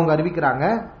ரலியல்லாஹு அன்ஹு அவங்க அறிவிக்கிறாங்க,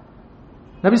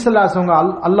 நபி ஸல்லல்லாஹு அலைஹி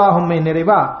வஸல்லம் அல்லாஹும்ம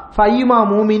நிறைவா ஃபைமா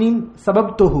மூமினின்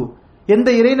சபப்துஹு, எந்த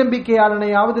இறை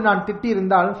நம்பிக்கையாளனையாவது நான் திட்டி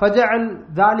இருந்தால் ஃபஜஅல்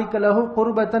ذلك له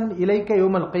قربة இலைக்க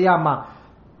யௌமல் கியாமா,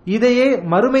 இதையே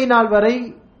மறுமை நாள் வரை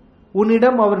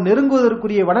உன்னிடம் அவர்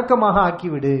நெருங்குவதற்குரிய வணக்கமாக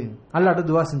ஆக்கிவிடு. அல்லாஹ்ட்ட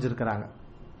துஆ செஞ்சிருக்கிறாங்க.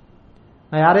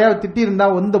 நான் யாரையாவது திட்டி இருந்தா,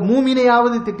 எந்த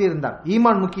மூமினையாவது திட்டி இருந்தால்,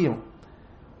 ஈமான் முக்கியம்.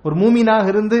 ஒரு மூமினாக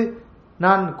இருந்து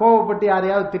நான் கோபப்பட்டு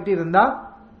யாரையாவது திட்டிருந்தா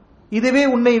இதுவே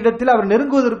உன்னை இடத்தில் அவர்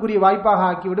நெருங்குவதற்குரிய வாய்ப்பாக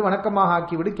ஆக்கிவிடு, வணக்கமாக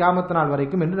ஆக்கிவிடு கியாமத் நாள்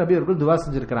வரைக்கும் என்று நபி அவர்கள் துவா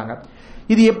செஞ்சிருக்கிறாங்க.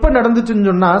 இது எப்ப நடந்துச்சுன்னு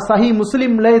சொன்னா சஹி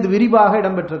முஸ்லிம்ல இது விரிவாக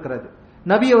இடம்பெற்றிருக்கிறது.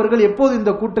 நபி அவர்கள் எப்போது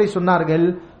இந்த கூற்றை சொன்னார்கள்?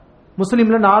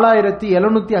 முஸ்லிம்ல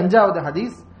 4705வது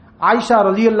ஹதீஸ். ஆயிஷா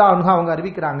ரலியல்லாஹு அன்ஹா அவங்க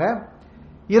அறிவிக்கிறாங்க,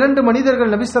 2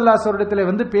 மனிதர்கள் நபி ஸல்லல்லாஹு அலைஹி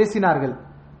வஸல்லம் வந்து பேசினார்கள்.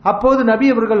 அப்போது நபி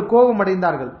அவர்கள் கோபம்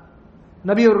அடைந்தார்கள்.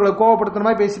 நபி அவர்களை கோபப்படுத்துற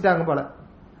மாதிரி பேசிட்டாங்க போல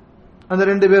அந்த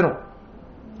 2 பேரும்.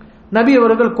 நபி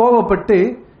அவர்கள் கோபப்பட்டு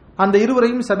அந்த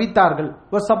இருவரையும் சபித்தார்கள்.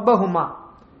 சப்பஹுமா,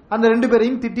 அந்த 2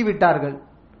 பேரையும் திட்டிவிட்டார்கள்.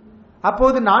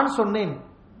 அப்போது நான் சொன்னேன்,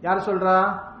 யார் சொல்றா?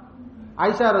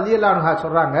 ஆயிஷா ரலியல்லாஹு அன்ஹா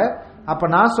சொல்றாங்க, அப்ப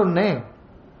நான் சொன்னேன்,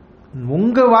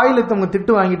 உங்க வாயில அவங்க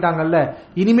திட்டு வாங்கிட்டாங்கல்ல,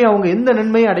 இனிமே அவங்க எந்த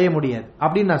நன்மையும் அடைய முடியாது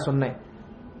அப்படின்னு நான் சொன்னேன்.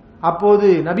 அப்போது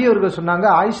நபி அவர்கள் சொன்னாங்க,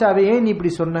 ஆயிஷாவே ஏன் நீ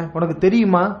இப்படி சொன்ன? உனக்கு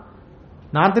தெரியுமா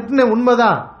நான் திட்டின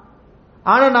உண்மைதான்,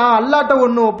 ஆனா நான் அல்லாட்ட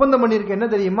ஒன்னு ஒப்பந்தம் பண்ணிருக்கேன்,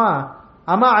 என்ன தெரியுமா?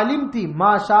 அமா அலிம்தி மா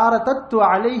ஷாரதத்து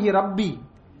அலைஹி ரப்பி,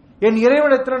 என்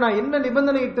இறைவனிடத்துல நான் என்ன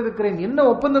நிபந்தனை இட்டு இருக்கிறேன், என்ன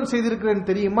ஒப்பந்தம் செய்திருக்கிறேன்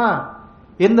தெரியுமா?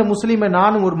 எந்த முஸ்லிமை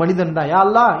நானும் ஒரு மனிதன் தான், யா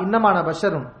அல்லாஹ் இன்னமான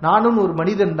பஷரும், நானும் ஒரு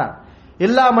மனிதன் தான்.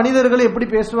 எல்லா மனிதர்களும் எப்படி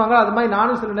பேசுவாங்களோ அது மாதிரி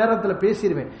நானும் சில நேரத்தில்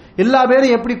பேசிடுவேன். எல்லா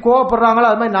பேரும் எப்படி கோவப்படுறாங்களோ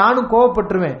அது மாதிரி நானும்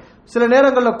கோவப்பட்டுருவேன். சில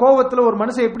நேரங்களில் கோவத்தில் ஒரு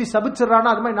மனுஷன் எப்படி சபிச்சிடறானோ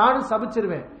அது மாதிரி நானும்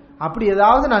சபிச்சிருவேன். அப்படி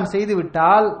ஏதாவது நான் செய்து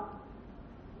விட்டால்,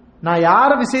 நான் யார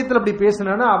விஷயத்தில் அப்படி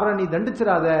பேசினேன்னா அவரை நீ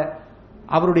தண்டிச்சிடாத,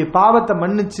 அவருடைய பாவத்தை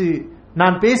மன்னிச்சு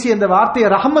நான் பேசிய அந்த வார்த்தையை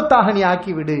ரஹமத்தாக நீ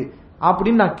ஆக்கிவிடு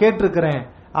அப்படின்னு நான் கேட்டிருக்கிறேன்.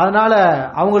 அதனால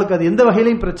அவங்களுக்கு அது எந்த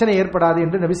வகையிலையும் பிரச்சனை ஏற்படாது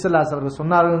என்று நபி ஸல்லல்லாஹு அலைஹி வஸல்லம்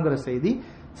சொன்னார்கள்ங்கிற செய்தி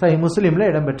சஹீஹ் முஸ்லிம்ல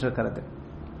இடம்பெற்றிருக்கிறது.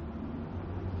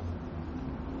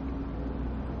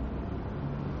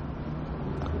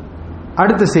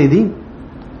 அடுத்த செய்தி,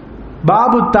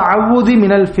 பாபு தஅவுதி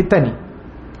மினல் ஃபித்தனி,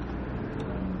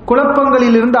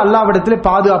 குழப்பங்களில் இருந்து அல்லாஹ்விடத்திலே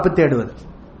பாதுகாப்பு தேடுவது.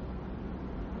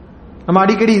 நம்ம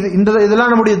அடிக்கடி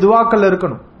இதெல்லாம் நம்முடைய துஆக்கள்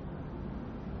இருக்கணும்.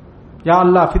 யா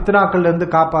அல்லாஹ் ஃபித்னாக்கள் இருந்து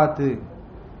காப்பாத்து,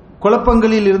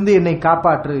 குழப்பங்களில் இருந்து என்னை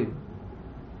காப்பாற்று,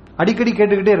 அடிக்கடி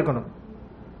கேட்டுக்கிட்டே இருக்கணும்.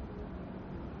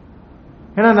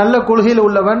 ஏன்னா நல்ல கொள்கையில்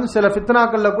உள்ளவன் சில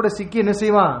ஃபித்னாக்கள்ல கூட சிக்கி என்ன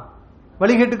செய்வான்?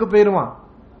 வழிகேட்டுக்கு போயிருவான்.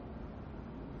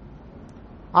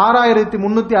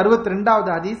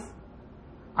 6362வது ஹதீஸ்,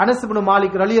 அனஸ் இப்னு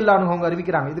மாலிக் ரலியல்லாஹு அன்ஹு அவங்க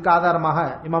அறிவிக்கிறாங்க. இதுக்கு ஆதாரமாக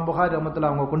இமாம் புகாரி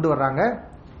ரஹ்மத்துல்லாஹி அவங்க கொண்டு வர்றாங்க.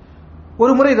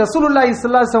 ஒரு முறை ரசூலுல்லாஹி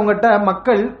ஸல்லல்லாஹு அலைஹி வஸல்லம் கிட்ட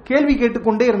மக்கள் கேள்வி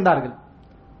கேட்டுக்கொண்டே இருந்தார்கள்.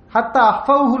 ஹத்தா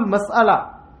அஃபவுல் மஸ்அலா,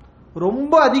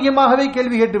 ரொம்ப அதிகமாகவே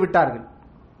கேள்வி கேட்டு விட்டார்கள்.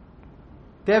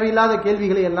 தேவையில்லாத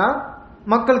கேள்விகளை எல்லாம்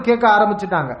மக்கள் கேட்க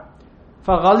ஆரம்பிச்சுட்டாங்க.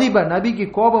 ஃபகலிப, நபிக்கு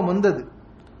கோபம் வந்தது.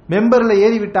 மெம்பர்ல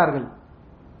ஏறிவிட்டார்கள்.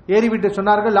 ஏறிவிட்டு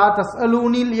சொன்னார்கள், லா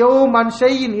தஸ்அலூனில் யௌம் அன்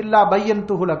ஷைஇன் இல்லா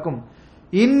பையன்துஹு லக்கும்,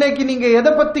 இன்னைக்கு நீங்க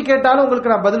எதை பத்தி கேட்டாலும்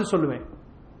உங்களுக்கு நான் பதில் சொல்லுவேன்.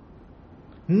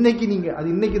 இன்னைக்கு நீங்க, அது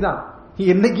இன்னைக்கு தான்,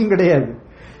 என்னைக்கும் கிடையாது.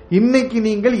 இன்னைக்கு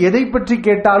நீங்கள் எதை பற்றி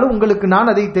கேட்டாலும் உங்களுக்கு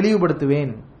நான் அதை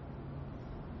தெளிவுபடுத்துவேன்.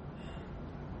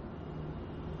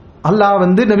 அல்லாஹ்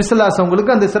வந்து நபி ஸல்லல்லாஹு அலைஹி வஸல்லம்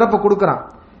உங்களுக்கு அந்த சிறப்பை கொடுக்கறான்.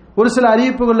 ஒரு சில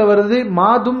அறிவிப்புகள்ல வருது,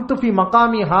 மாதும் துஃபி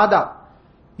மகாமி ஹாதா,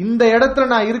 இந்த இடத்துல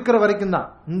நான் இருக்கிற வரைக்கும் தான்,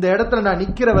 இந்த இடத்துல நான்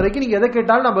நிக்கிற வரைக்கும் நீங்க எதை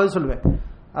கேட்டாலும் நான் பதில் சொல்லுவேன்.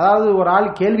 அதாவது ஒரு ஆள்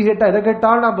கேள்வி கேட்டா எதை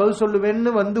கேட்டாலும் நான் பதில்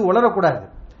சொல்லுவேன்னு வந்து உளரக்கூடாது,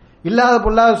 இல்லாத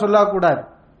பொல்லாத சொல்லக்கூடாது.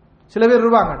 சில பேர்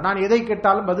இருவாங்க, நான் எதை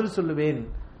கேட்டாலும் பதில் சொல்லுவேன்.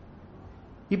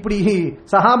 இப்படி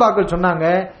சஹாபாக்கள் சொன்னாங்க,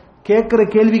 கேட்கிற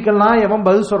கேள்விக்கெல்லாம் எவன்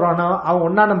பதில் சொல்றானோ அவன்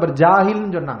 1ஆம் நம்பர்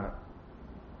ஜாஹில்னு சொன்னாங்க.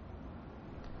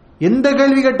 எந்த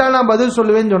கேள்வி கேட்டாலும் நான் பதில்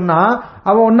சொல்லுவேன்னு சொன்னா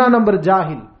அவன் 1ஆம் நம்பர்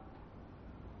ஜாஹில்.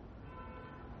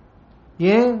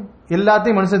 ஏன்?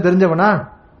 எல்லாத்தையும் மனுஷன் தெரிஞ்சவனா?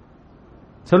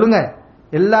 சொல்லுங்க,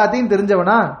 எல்லாத்தையும்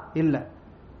தெரிஞ்சவனா? இல்ல.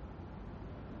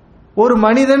 ஒரு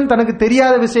மனிதன் தனக்கு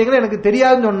தெரியாத விஷயங்களை எனக்கு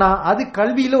தெரியாதுன்னு சொன்னா அது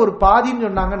கல்வியில ஒரு பாதின்னு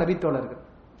சொன்னாங்க நபி தோழர்கள்.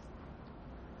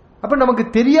 அப்ப நமக்கு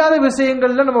தெரியாத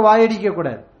விஷயங்கள்ல நம்ம வாயடிக்க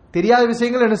கூடாது. தெரியாத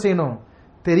விஷயங்கள் என்ன செய்யணும்?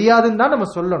 தெரியாதுன்னு தான் நம்ம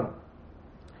சொல்லணும்.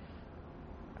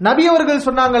 நபி அவர்கள்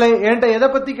சொன்னாங்களே, என்கிட்ட எதை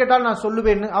பத்தி கேட்டாலும் நான்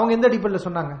சொல்லுவேன்னு, அவங்க எந்த அடிப்படையில்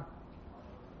சொன்னாங்க?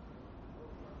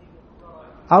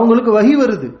 அவங்களுக்கு வஹி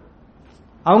வருது.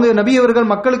 அவங்க நபி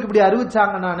அவர்கள் மக்களுக்கு இப்படி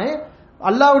அறிவிச்சாங்க, நானே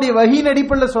அல்லாஹ்வுடைய வஹியின்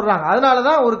அடிப்படையில் சொல்றாங்க.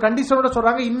 அதனாலதான் ஒரு கண்டிஷனோட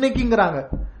சொல்றாங்க, இன்னைக்குங்கிறாங்க.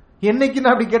 என்னைக்கு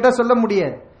அப்படி கேட்டா சொல்ல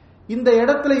முடியாது. இந்த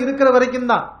இடத்துல இருக்கிற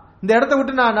வரைக்கும் தான். இந்த இடத்த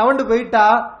விட்டு நான் நவண்டு போயிட்டா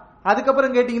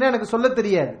அதுக்கப்புறம் கேட்டீங்கன்னா எனக்கு சொல்ல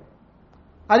தெரியாது,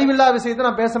 அறிவில்லாத விஷயத்தை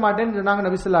நான் பேச மாட்டேன்னு சொன்னாங்க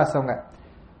நபி ஸல்லல்லாஹு அலைஹி வஸல்லம்.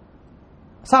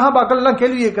 சஹாபாக்கள் எல்லாம்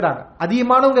கேள்வி கேட்கிறாங்க.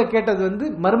 அதிகமானவங்க கேட்டது வந்து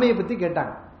மறுமையை பத்தி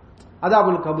கேட்டாங்க.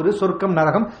 அதாபுல் கபரு, சொர்க்கம்,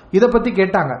 நரகம், இதை பத்தி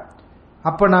கேட்டாங்க.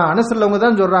 அப்ப நான் அனசல்லவங்க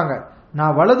தான் சொல்றாங்க,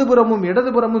 நான் வலதுபுறமும்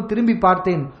இடதுபுறமும் திரும்பி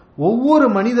பார்த்தேன், ஒவ்வொரு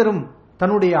மனிதரும்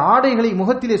தன்னுடைய ஆடைகளை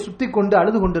முகத்திலே சுத்தி கொண்டு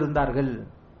அழுது கொண்டிருந்தார்கள்.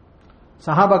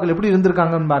 சஹாபாக்கள் எப்படி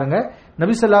இருந்திருக்காங்கன்னு பாருங்க.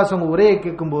 நபி ஸல்லல்லாஹு அலைஹி வஸல்லம் உரையை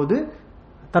கேட்கும் போது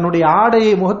தன்னுடைய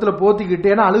ஆடையை முகத்துல போத்திக்கிட்டு,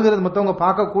 ஏன்னா அழுகிறது மற்றவங்க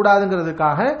பார்க்க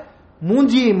கூடாதுங்கிறதுக்காக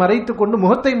மூஞ்சியை மறைத்து கொண்டு,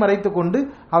 முகத்தை மறைத்து கொண்டு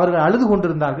அவர்கள் அழுது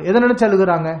கொண்டிருந்தார்கள். எதை நினைச்சு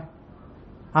அழுகிறாங்க?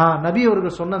 நபி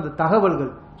அவர்கள் சொன்ன அந்த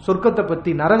தகவல்கள், சொர்க்கத்தை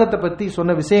பத்தி நரகத்தை பத்தி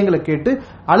சொன்ன விஷயங்களை கேட்டு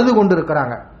அழுது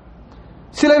கொண்டிருக்கிறாங்க.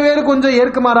 சில பேர் கொஞ்சம்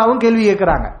ஏற்கமாறாவும் கேள்வி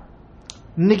கேட்கிறாங்க.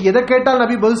 இன்னைக்கு எதை கேட்டால்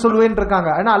நபி பதில் சொல்லுவேன் இருக்காங்க.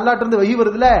 ஆனா அல்லாஹ்ட்ட இருந்து வஹி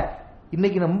வருதுல,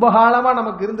 இன்னைக்கு ரொம்ப காலமா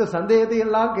நமக்கு இருந்த சந்தேகத்தை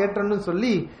எல்லாம் கேட்டோம்னு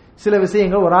சொல்லி சில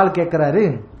விஷயங்கள் ஒரு ஆள் கேட்கிறாரு.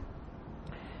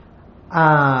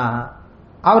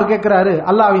 அவர் கேட்கிறாரு,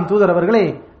 அல்லாஹ்வின் தூதர் அவர்களே,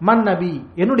 மன் நபி,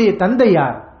 என்னுடைய தந்தை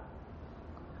யார்?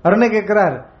 அவர் என்ன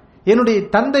கேட்கிறார்? என்னுடைய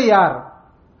தந்தை யார்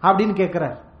அப்படின்னு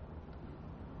கேட்கிறார்.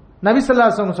 நபி ஸல்லல்லாஹு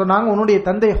அலைஹி வஸல்லம் சொன்னாங்க, உன்னுடைய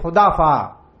தந்தை ஹுதாஃபா.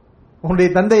 உன்னுடைய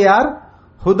தந்தை யார்?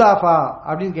 ஹுதாஃபா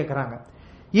அப்படின்னு கேட்கிறாங்க.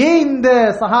 ஏன் இந்த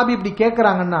சஹாபி இப்படி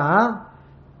கேட்கிறாங்கன்னா,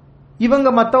 இவங்க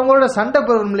மற்றவங்களோட சண்டை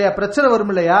வரும் இல்லையா, பிரச்சனை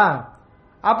வரும் இல்லையா,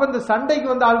 அப்ப இந்த சண்டைக்கு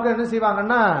வந்து ஆட்கள் என்ன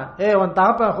செய்வாங்கன்னா, உன்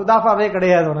தகப்ப ஹுதாஃபாவே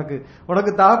கிடையாது,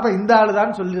 உனக்கு தகப்ப இந்த ஆளு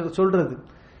தான் சொல்றது.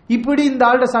 இப்படி இந்த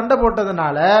ஆள்கிட்ட சண்டை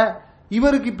போட்டதுனால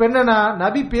இவருக்கு இப்ப என்னன்னா,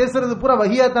 நபி பேசுறது பூரா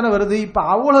வஹியா தானே வருது, இப்ப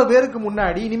அவ்வளவு பேருக்கு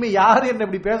முன்னாடி இனிமே யாரு என்ன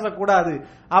இப்படி பேசக்கூடாது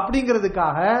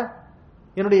அப்படிங்கிறதுக்காக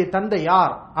என்னுடைய தந்தை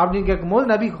யார் அப்படின்னு கேட்கும்போது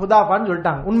நபி ஹுதாஃபான்னு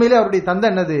சொல்லிட்டாங்க. உண்மையிலே அவருடைய தந்தை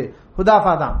என்னது?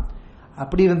 ஹுதாஃபா தான்.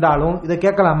 அப்படி இருந்தாலும் இதை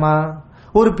கேட்கலாமா?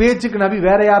 ஒரு பேச்சுக்கு நபி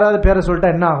வேற யாராவது பேரை சொல்லிட்டா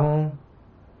என்ன ஆகும்?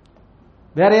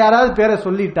 வேற யாராவது பேரை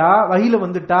சொல்லிட்டா, வஹீல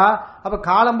வந்துட்டா, அப்ப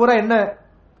காலம்பூரா என்ன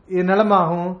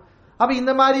நிலமாகும்? அப்ப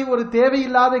இந்த மாதிரி ஒரு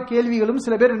தேவையில்லாத கேள்விகளும்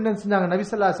சில பேர் என்ன செஞ்சாங்க, நபி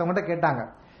ஸல்லல்லாஹு அலைஹி வஸல்லம் கேட்டாங்க.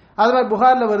 அது மாதிரி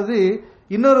புகார்ல வருது,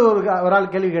 இன்னொரு ஒரு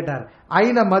ஆள் கேள்வி கேட்டார்,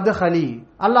 ஐன மதுஹலி,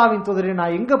 அல்லாஹ்வின் தூதரே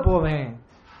நான் எங்க போவேன்?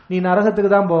 நீ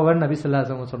நரகத்துக்கு தான் போவேன்னு நபி ஸல்லல்லாஹு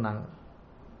அலைஹி வஸல்லம் சொன்னாங்க.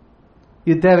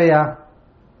 இது தேவையா?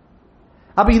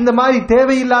 அப்ப இந்த மாதிரி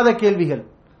தேவையில்லாத கேள்விகள்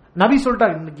நபி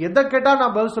சொல்லிட்டாங்க. இன்னைக்கு எதை கேட்டா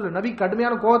நான் பதில் சொல்ல, நபி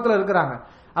கடுமையான கோபத்துல இருக்கிறாங்க.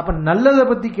 அப்ப நல்லதை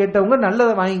பத்தி கேட்டவங்க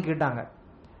நல்லதை வாங்கி கேட்டாங்க.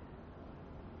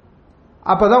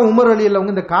 அப்பதான் உமர்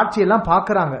ரலியல்லாஹு இந்த காட்சியெல்லாம்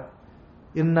பாக்குறாங்க.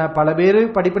 என்ன பல பேர்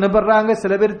படிப்பினை பெறாங்க,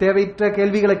 சில பேர் தேவையற்ற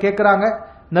கேள்விகளை கேட்கிறாங்க.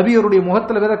 நபியருடைய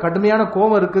முகத்துல வேற கடுமையான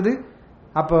கோபம் இருக்குது.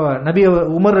 அப்ப நபி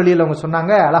உமர் ரலியல்லாஹு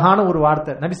சொன்னாங்க அழகான ஒரு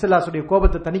வார்த்தை, நபி ஸல்லல்லாஹு அலைஹி வஸல்லம்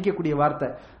கோபத்தை தணிக்கக்கூடிய வார்த்தை,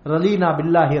 ரலீனா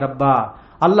பில்லாஹி ரப்பா,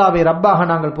 அல்லாஹ்வை ரப்பாக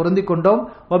நாங்கள் பொருந்திக் கொண்டோம்,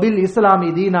 வபில் இஸ்லாமி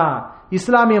தீனா,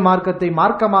 இஸ்லாமிய மார்க்கத்தை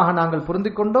மார்க்கமாக நாங்கள்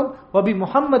பொருந்திக் கொண்டோம், வபி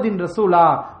முஹம்மதின் ரசூலா,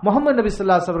 முஹம்மது நபி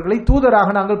ஸல்லல்லாஹு அலைஹி அவர்களை தூதராக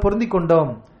நாங்கள் பொருந்திக்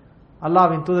கொண்டோம்.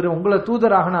 அல்லாஹ்வின் தூதரை உங்களை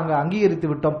தூதராக நாங்கள் அங்கீகரித்து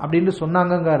விட்டோம் அப்படின்னு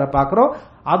சொன்னாங்க பாக்குறோம்.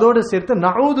 அதோடு சேர்த்து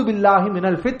நஊது பில்லாஹி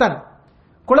மினல் ஃபித்தன்,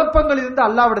 குழப்பங்களில் இருந்து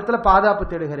அல்லாஹ்விடத்துல பாதுகாப்பு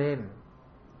தேடுகிறேன்,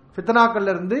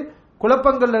 ஃபித்னாக்கள்ல இருந்து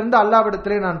குழப்பங்கள்ல இருந்து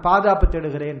அல்லாஹ்விடத்திலே நான் பாதுகாப்பு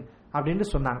தேடுகிறேன் அப்படின்னு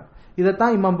சொன்னாங்க.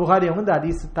 இதைத்தான் இமாம் புகாரி அவங்க இந்த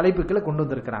ஹதீஸ் தலைப்புகளை கொண்டு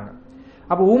வந்திருக்கிறாங்க.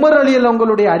 அப்ப உமர் ரலியல்லாஹு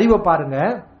அவங்களுடைய அறிவை பாருங்க.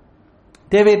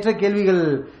 தேவையற்ற கேள்விகள்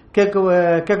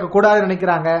கேட்க கூடாதுன்னு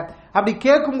நினைக்கிறாங்க. அப்படி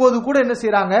கேட்கும் போது கூட என்ன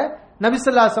செய்யறாங்க, நபி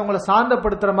ஸல்லல்லாஹு அலைஹி வஸல்லம்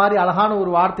சாந்தப்படுத்துற மாதிரி அழகான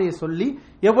ஒரு வார்த்தையை சொல்லி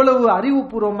எவ்வளவு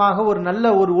அறிவுபூர்வமாக ஒரு நல்ல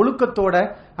ஒரு ஒழுக்கத்தோட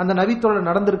அந்த நபித்தோட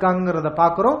நடந்திருக்காங்கிறத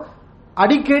பாக்குறோம்.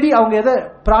 அடிக்கடி அவங்க எதை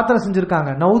பிரார்த்தனை செஞ்சிருக்காங்க,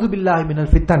 நவுது பில்லாஹி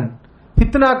மினல் ஃபித்தன்,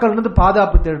 ஃபித்னாக்கள் இருந்து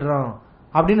பாதுகாப்பு தேடுறோம்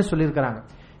அப்படின்னு சொல்லியிருக்கிறாங்க.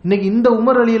 இன்னைக்கு இந்த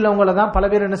உமர் ரலியல்லாஹு தான் பல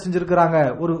பேர் என்ன செஞ்சிருக்கிறாங்க,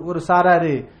 ஒரு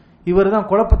சாராரு இவர் தான்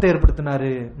குழப்பத்தை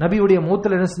ஏற்படுத்தினாரு, நபியுடைய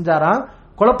மௌத்துல என்ன செஞ்சாராம்,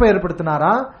 குழப்பம்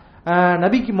ஏற்படுத்தினாராம்.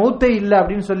 நபிக்கு மௌத்தே இல்லை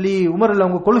அப்படின்னு சொல்லி உமர்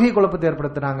அவங்க கொள்கை குழப்பத்தை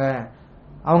ஏற்படுத்தினாங்க.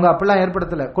 அவங்க அப்படிலாம்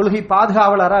ஏற்படுத்தல, கொள்கை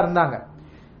பாதுகாவலரா இருந்தாங்க.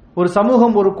 ஒரு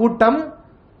சமூகம், ஒரு கூட்டம்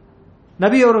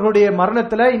நபி அவர்களுடைய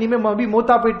மரணத்துல இனிமே நபி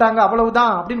மூத்தா போயிட்டாங்க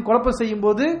அவ்வளவுதான் அப்படின்னு குழப்பம் செய்யும்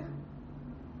போது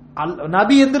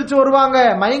நபி எந்திரிச்சு வருவாங்க,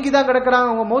 மயங்கி தான் கிடக்குறாங்க,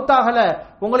 அவங்க மௌத்தாகல,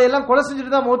 உங்களை எல்லாம் கொலை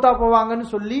செஞ்சுட்டு தான் மௌத்தா போவாங்கன்னு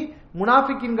சொல்லி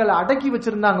முனாஃபிக்கின்களை அடக்கி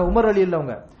வச்சிருந்தாங்க உமர்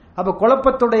ரலியல்லாஹு. அப்ப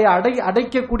குழப்பத்துடைய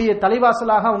அடைக்கக்கூடிய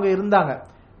தலைவாசலாக அவங்க இருந்தாங்க.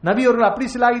 நபி அவர்கள் அப்படி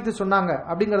சிலாகித்து சொன்னாங்க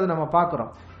அப்படிங்கறத நம்ம பார்க்கிறோம்.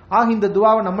 ஆக இந்த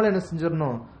துவாவை நம்மள என்ன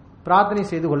செஞ்சிடணும், பிரார்த்தனை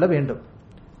செய்து கொள்ள வேண்டும்.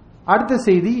 அடுத்த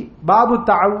செய்தி, பாபு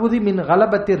தஅவுதி மின்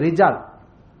கலபத்தி ரிஜால்,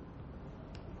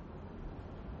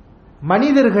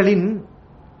 மனிதர்களின்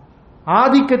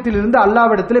ஆதிக்கத்திலிருந்து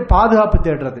அல்லாஹ்விடத்திலே பாதுகாப்பு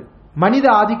தேடுறது, மனித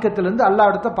ஆதிக்கத்திலிருந்து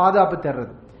அல்லாஹ்விடத்துல பாதுகாப்பு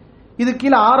தேடுறது. இது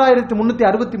கீழே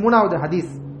 6363வது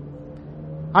ஹதீஸ்.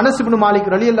 அனஸ் இப்னு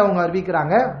மாலிக் ரலியல்லாஹு அன்ஹு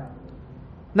அறிவிக்கிறாங்க,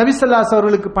 நபி ஸல்லல்லாஹு அலைஹி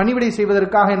அவர்களுக்கு பணிவிடை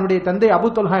செய்வதற்காக என்னுடைய தந்தை அபூ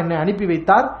தொல்ஹா என்னை அனுப்பி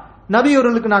வைத்தார். நபி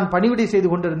அவர்களுக்கு நான் பணிவிடை செய்து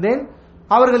கொண்டிருந்தேன்.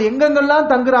 அவர்கள் எங்கெங்கெல்லாம்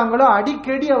தங்குறாங்களோ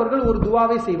அடிக்கடி அவர்கள் ஒரு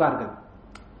துவாவை செய்வார்கள்.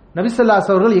 நபி ஸல்லல்லாஹு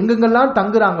அலைஹி அவர்கள் எங்கெங்கெல்லாம்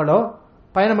தங்குறாங்களோ,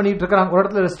 பயணம் பண்ணிட்டு இருக்கிறாங்க, ஒரு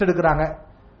இடத்துல ரெஸ்ட் எடுக்கிறாங்க,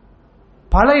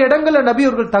 பல இடங்கள்ல நபி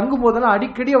அவர்கள் தங்கும் போதெல்லாம்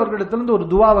அடிக்கடி அவர்களிடத்திலிருந்து ஒரு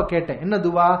துவாவை கேட்டேன். என்ன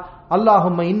துவா?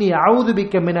 அல்லாஹும்ம இன்னி அஊது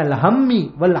பிக்க மினல் ஹம்மி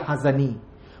வல் ஹஸனி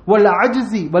வல்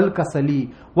அஜ்ஸி வல் கஸலி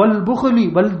வல் புக்லி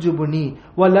வல் ஜுப்னி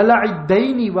வல் லலஇ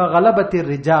தைனி வ கலபத்தி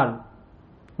ரிஜால்.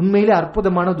 உண்மையிலே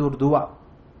அற்புதமானது ஒரு துவா.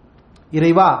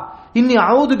 இறைவா, இன்னி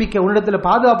அஊது பிக்க, உன்னிடத்துல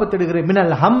பாதுகாப்பு தேடுகிறேன்,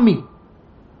 மினல் ஹம்மி,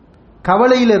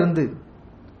 கவலையிலிருந்து,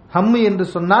 ஹம்மு என்று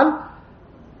சொன்னால்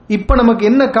இப்ப நமக்கு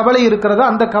என்ன கவலை இருக்கிறதோ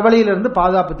அந்த கவலையிலிருந்து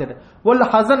பாதுகாப்பு தேடு. ஒல்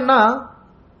ஹசன்னா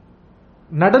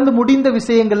நடந்து முடிந்த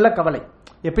விஷயங்கள்ல கவலை,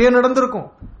 எப்பயோ நடந்திருக்கும்,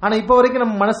 ஆனா இப்ப வரைக்கும்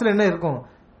நம்ம மனசுல என்ன இருக்கும்,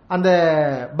 அந்த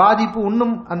பாதிப்பு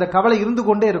இன்னும் அந்த கவலை இருந்து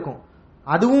கொண்டே இருக்கும்.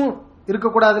 அதுவும்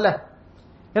இருக்கக்கூடாதுல.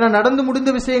 ஏன்னா நடந்து முடிந்த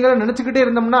விஷயங்களை நினைச்சுக்கிட்டே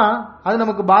இருந்தோம்னா அது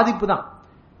நமக்கு பாதிப்பு தான்.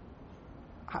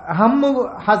 ஹம்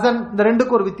ஹசன் இந்த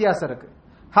ரெண்டுக்கும் ஒரு வித்தியாசம் இருக்கு.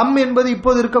 ஹம் என்பது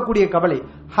இப்போது இருக்கக்கூடிய கவலை,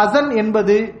 ஹசன்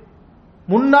என்பது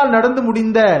முன்னால் நடந்து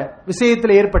முடிந்த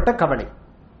விஷயத்தில் ஏற்பட்ட கவலை.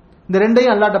 இந்த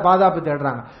ரெண்டையும் அல்லாஹ்ட்ட பாதுகாப்பு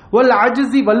தேடுறாங்க. வல்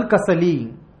அஜ்ஸி வல் கஸலி,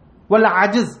 வல்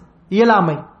அஜ்ஸ்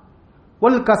இயலாமை,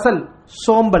 வல் கஸல்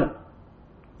சோம்பல்,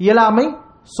 இயலாமை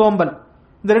சோம்பல்.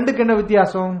 இந்த ரெண்டுக்கு என்ன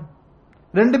வித்தியாசம்?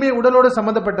 ரெண்டுமே உடலோடு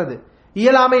சம்பந்தப்பட்டது.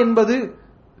 இயலாமை என்பது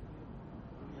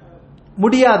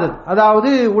முடியாதது, அதாவது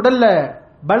உடல்ல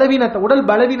பலவீனத்தை, உடல்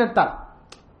பலவீனத்தால்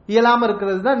இயலாம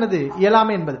இருக்கிறது தான் என்னது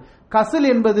இயலாமை என்பது. கசல்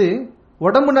என்பது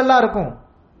உடம்பு நல்லா இருக்கும்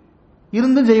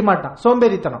இருந்தும் செய்ய மாட்டான்,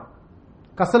 சோம்பேறித்தனம்.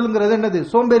 கசல்ங்கிறது என்னது?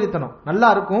 சோம்பேறித்தனம். நல்லா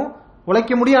இருக்கும்,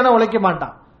 உழைக்க முடியும், ஆனா உழைக்க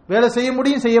மாட்டான், வேலை செய்ய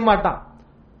முடியும் செய்ய மாட்டான்,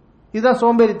 இதுதான்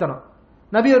சோம்பேறித்தனம்.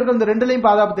 நபி அவர்கள் இந்த ரெண்டுலையும்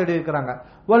பாதுகாப்பு தேடி இருக்கிறாங்க.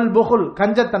 வல் புகுல்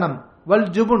கஞ்சத்தனம், வல்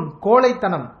ஜுபுன்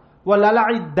கோழைத்தனம், வல்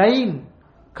அலை தைன்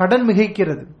கடன்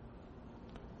மிகைக்கிறது.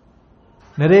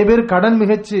 நிறைய பேர் கடன்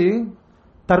மிகச்சு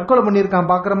தற்கொலை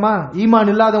பண்ணியிருக்கான் பாக்குறோமா?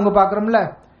 ஈமான் இல்லாதவங்க பாக்குறோம்ல,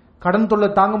 கடன் தொல்லை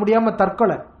தாங்க முடியாம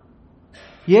தற்கொலை.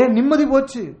 ஏன்? நிம்மதி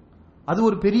போச்சு. அது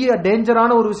ஒரு பெரிய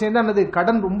டேஞ்சரான ஒரு விஷயம் தான். என்னது?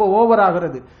 கடன் ரொம்ப ஓவர்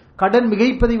ஆகிறது. கடன்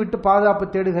மிகைப்பதை விட்டு பாதுகாப்பு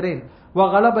தேடுகிறேன்.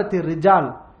 வகலபத்தி ரிஜால்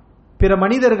பிற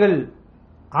மனிதர்கள்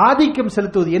ஆதிக்கம்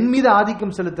செலுத்துவது, என் மீது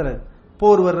ஆதிக்கம் செலுத்துறது,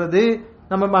 போர் வர்றது,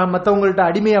 நம்ம மற்றவங்கள்ட்ட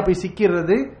அடிமையா போய்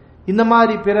சிக்கிறது, இந்த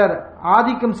மாதிரி பிறர்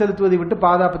ஆதிக்கம் செலுத்துவதை விட்டு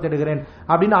பாதுகாப்பு தேடுகிறேன்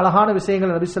அப்படின்னு அழகான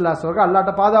விஷயங்கள் நபி ஸல்லல்லாஹு அலைஹி வஸல்லம்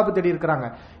அல்லாஹ்ட்ட பாதுகாப்பு தேடி இருக்கிறாங்க.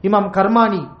 இமாம்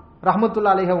கர்மானி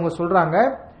ரஹ்மத்துல்லாஹி அலைஹி அவங்க சொல்றாங்க,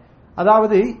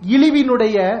 அதாவது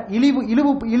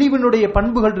இழிவினுடைய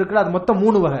பண்புகள் இருக்குல்ல, அது மொத்தம்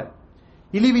 3 வகை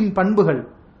இழிவின் பண்புகள்.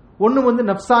 ஒன்னு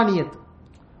நப்சானியத்,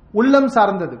 உள்ளம்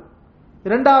சார்ந்தது.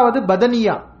 இரண்டாவது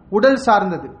பதனியா, உடல்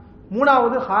சார்ந்தது.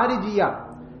 மூணாவது ஹாரிஜியா,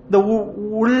 இந்த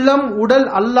உள்ளம் உடல்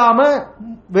அல்லாம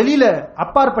வெளியில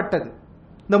அப்பாற்பட்டது.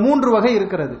 இந்த 3 வகை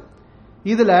இருக்கிறது.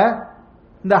 இதுல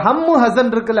இந்த ஹம்மு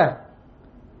ஹசன் இருக்குல்ல,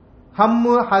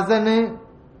 ஹம்மு ஹசனு,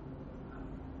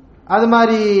 அது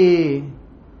மாதிரி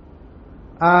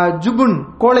ஜுபுன்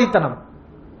கோழைத்தனம்,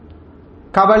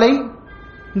 கவலை,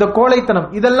 இந்த கோழைத்தனம்,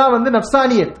 இதெல்லாம்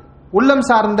நப்சானியத், உள்ளம்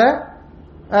சார்ந்த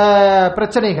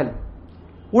பிரச்சனைகள்.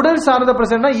 உடல் சார்ந்த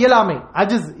பிரச்சனை இயலாமை,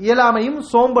 அஜிஸ் இயலாமையும்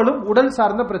சோம்பலும் உடல்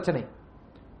சார்ந்த பிரச்சனை.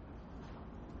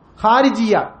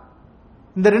 ஹாரிஜியா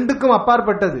இந்த ரெண்டுக்கும்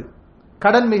அப்பாற்பட்டது,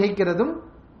 கடன் மிகைக்கிறதும்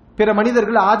பிற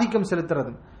மனிதர்கள் ஆதிக்கம்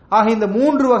செலுத்துறதும். ஆக இந்த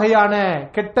 3 வகையான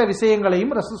கெட்ட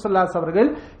விஷயங்களையும் ரசூல் ஸல்லல்லாஹு அலைஹி அவர்கள்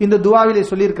இந்த துஆவிலே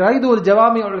சொல்லியிருக்கிறார். இது ஒரு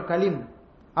ஜவாமிஉல் கலீம்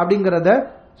அப்படிங்கறத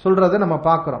சொல்றத நம்ம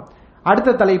பார்க்கிறோம்.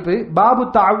 அடுத்த தலைப்பு பாபு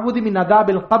தஅவ்வுதி மின்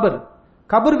அதாபில் கபர்,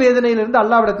 கபர் வேதனையிலிருந்து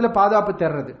அல்லாஹ்விடத்துல பாதுகாப்பு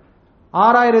தேடுறது.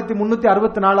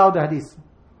 6364வது ஹதீஸ்.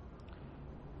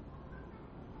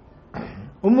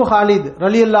 உம்மு ஹாலித்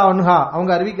ரலியல்லாஹு அன்ஹா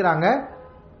அவங்க அறிவிக்கிறாங்க,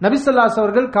 நபி ஸல்லல்லாஹு அலைஹி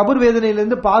அவர்கள் கபர்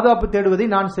வேதனையிலிருந்து பாதுகாப்பு தேடுவதை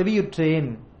நான் செவியுற்றேன்.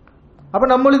 அப்ப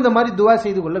நம்மளும் இந்த மாதிரி துஆ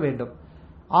செய்து கொள்ள வேண்டும்.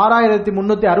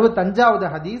 6365வது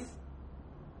ஹதீஸ்.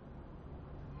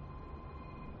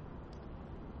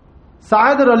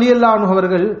 சஅத் ரலியல்லாஹு அன்ஹு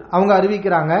அவர்கள் அவங்க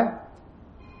அறிவிக்கிறாங்க,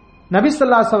 நபி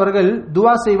ஸல்லல்லாஹு அலைஹி அவர்கள்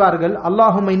துஆ செய்வார்கள்,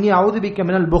 அல்லாஹும்ம இன்னி அஊது பிக்க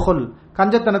மினல் புகுல்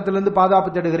கஞ்சத்தனத்திலிருந்து பாதுகாப்பு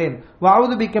தேடுகிறேன், வ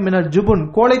அஊது பிக்க மினல் ஜுபுன்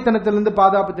கோழைத்தனத்திலிருந்து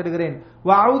பாதுகாப்பு தேடுகிறேன், வ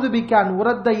அஊது பிக்க அன்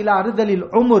உரத்த இலா அர்தலில்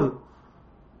உம்ர்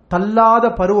தள்ளாத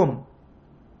பருவம்,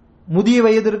 முதிய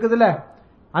வயது இருக்குதுல்ல,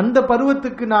 அந்த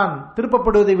பருவத்துக்கு நான்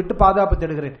திருப்பப்படுவதை விட்டு பாதுகாப்பு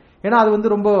தேடுகிறேன். ஏன்னா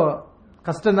அது ரொம்ப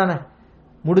கஷ்டம் தானே.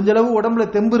 முடிஞ்சளவு உடம்புல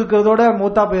தெம்பு இருக்கிறதோட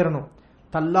மூத்தா போயிடணும்.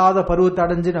 தள்ளாத பருவத்தை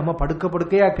அடைஞ்சு நம்ம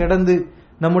படுக்கையா கிடந்து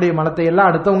நம்முடைய மனத்தை எல்லாம்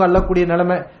அடுத்தவங்க அள்ளக்கூடிய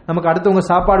நிலைமை, நமக்கு அடுத்தவங்க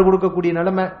சாப்பாடு கொடுக்கக்கூடிய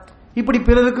நிலைமை, இப்படி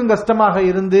பிறருக்கும் கஷ்டமாக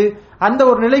இருந்து அந்த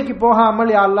ஒரு நிலைக்கு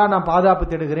போகாமல் யா அல்லாஹ் நான் பாதுகாப்பு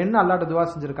தேடுகிறேன்னு அல்லாஹ்ட்ட துஆ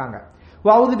செஞ்சிருக்காங்க.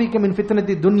 வஅஊது பிக்க மின்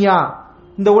ஃபித்னத்தி துன்யா,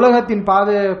 இந்த உலகத்தின்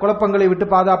குழப்பங்களை விட்டு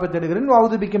பாதுகாப்பு தேடுகிறேன்.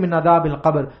 வஅஊது பிக்க மின் அதாபில்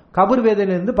கபர், கபர்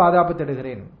வேதனையிலிருந்து பாதுகாப்பு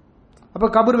தேடுகிறேன். அப்ப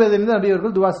கபர் வேதனையிலிருந்து நபி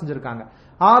அவர்கள் துஆ செஞ்சிருக்காங்க.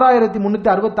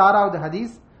 6366வது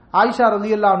ஹதீஸ். ஆயிஷா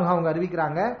ரலியல்லாஹு அன்ஹா அவங்க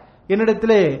அறிவிக்கிறாங்க,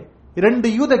 என்னிடத்திலே 2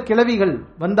 யூத கிழவிகள்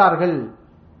வந்தார்கள்,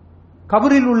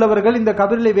 கபரில் உள்ளவர்கள் இந்த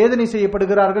கபரிலே வேதனை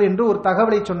செய்யப்படுகிறார்கள் என்று ஒரு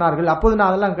தகவலை சொன்னார்கள். அப்போது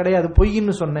நான் அதெல்லாம் கிடையாது,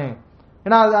 பொய்ன்னு சொன்னேன்.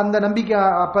 ஏன்னா அந்த நம்பிக்கை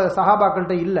அப்ப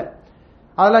சஹாபாக்கள்கிட்ட இல்ல,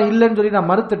 அதெல்லாம் இல்லைன்னு சொல்லி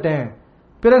நான் மறுத்துட்டேன்.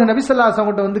 பிறகு நபி ஸல்லல்லாஹு அலைஹி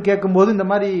வஸல்லம் கேட்கும்போது இந்த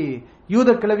மாதிரி யூத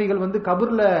கிழவிகள்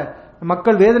கபர்ல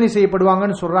மக்கள் வேதனை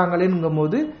செய்யப்படுவாங்கன்னு சொல்றாங்களேங்கும்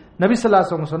போது நபி ஸல்லல்லாஹு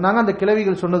அலைஹி வஸல்லம் சொன்னாங்க, அந்த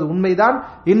கிழவிகள் சொன்னது உண்மைதான்,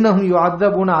 இன்னஹும்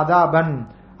யுஅதபூன அதாபன்,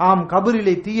 ஆம்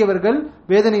கபரிலே தீயவர்கள்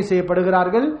வேதனை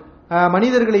செய்யப்படுகிறார்கள்,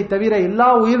 மனிதர்களை தவிர எல்லா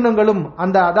உயிரினங்களும்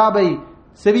அந்த அதாபை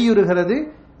செவியுறுகிறது.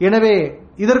 எனவே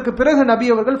இதற்கு பிறகு நபி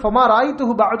அவர்கள் ஃபமா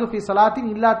ராய்துஹு பஅது ஃபி ஸலாத்தின்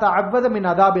இல்லா தஅவ்வத மின்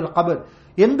அதாபில் கபர்,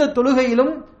 எந்த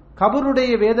தொழுகையிலும்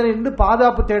கபருடைய வேதனையிலிருந்து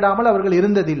பாதுகாப்பு தேடாமல் அவர்கள்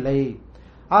இருந்ததில்லை.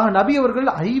 ஆக நபி அவர்கள்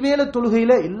ஐவேளை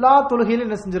தொழுகையில எல்லா தொழுகையிலும்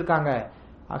என்ன செஞ்சிருக்காங்க,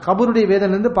 கபருடைய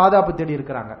வேதனையிலிருந்து பாதுகாப்பு தேடி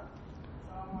இருக்கிறாங்க.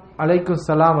 அலைக்கும்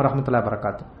ஸலாம் வ ரஹ்மத்துல்லாஹி வ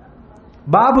பரகாத்துஹு.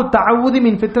 பாபு தஅவுதி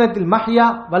மின் ஃபித்னத்தில் மஹ்யா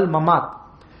வல் மமாத்,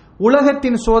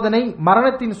 உலகத்தின் சோதனை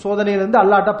மரணத்தின் சோதனையிலிருந்து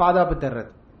அல்லாஹ்ட்ட பாதுகாப்பு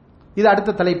தேடுறது. இது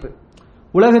அடுத்த தலைப்பு.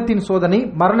 உலகத்தின் சோதனை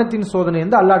மரணத்தின்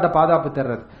சோதனையிலிருந்து அல்லாஹ்ட்ட பாதுகாப்பு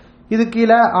தேடுறது. இது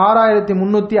கீழே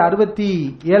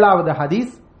 6367வது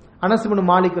ஹதீஸ், அனஸ் இப்னு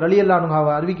மாலிக் ரலியல்லாஹு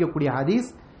அன்ஹு அறிவிக்கக்கூடிய ஹதீஸ்.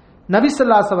 நபி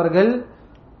ஸல்லல்லாஹு அலைஹி அவர்கள்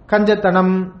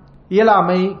கஞ்சத்தனம்,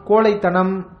 இயலாமை,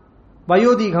 கோழைத்தனம்,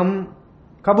 வயோதிகம்,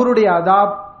 கபருடைய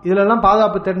அதாப் இதெல்லாம்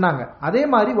பாதுகாப்பு தேடினாங்க. அதே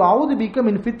மாதிரி வஅஊது பிக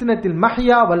மின் ஃபித்னத்தில்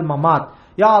மஹ்யா வல் மமாத்,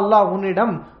 யா அல்லாஹ்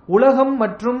உன்னிடம் உலகம்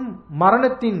மற்றும்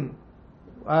மரணத்தின்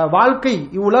வாழ்க்கை,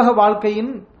 இவ்வுலக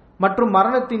வாழ்க்கையின் மற்றும்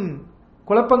மரணத்தின்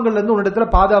குழப்பங்கள்ல உன்னிடத்துல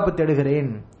பாதுகாப்பு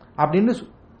தேடுகிறேன் அப்படின்னு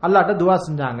அல்லாஹ்ட்ட துவா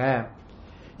செஞ்சாங்க.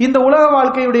 இந்த உலக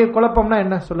வாழ்க்கையுடைய குழப்பம்னா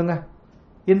என்ன சொல்லுங்க?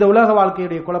 இந்த உலக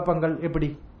வாழ்க்கையுடைய குழப்பங்கள் எப்படி,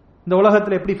 இந்த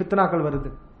உலகத்துல எப்படி ஃபித்னாக்கள் வருது?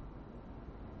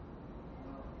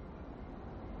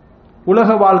 உலக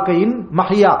வாழ்க்கையின்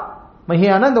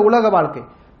மஹியான இந்த உலக வாழ்க்கை,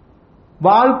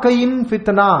 வாழ்க்கையின்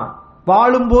ஃபித்னா,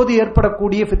 வாழும்போது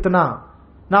ஏற்படக்கூடிய ஃபித்னா.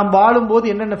 நாம் வாழும்போது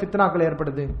என்னென்ன ஃபித்னாக்கள்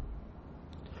ஏற்படுது?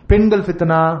 பெண்கள்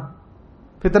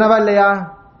ஃபித்னாவா இல்லையா?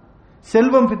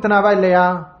 செல்வம் ஃபித்னாவா இல்லையா?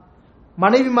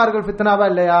 மனைவிமார்கள் ஃபித்னாவா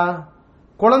இல்லையா?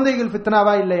 குழந்தைகள்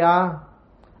ஃபித்னாவா இல்லையா?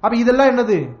 அப்ப இதெல்லாம்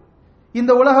என்னது?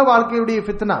 இந்த உலக வாழ்க்கையுடைய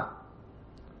ஃபித்னா.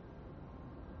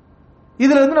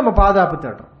 இதுல இருந்து நம்ம பாதுகாப்பு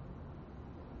தேடுறோம்.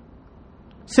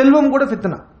 செல்வம் கூட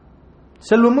ஃபித்னா,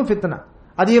 செல்வமும் ஃபித்னா.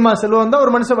 அதிகமா செல்வம் தான்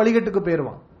ஒரு மனுஷன் வழிகட்டுக்கு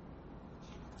போயிருவான்.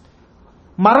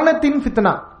 மரணத்தின்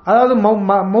ஃபித்னா, அதாவது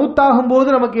மௌத்தாகும் போது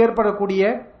நமக்கு ஏற்படக்கூடிய,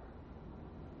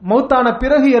 மௌத்தான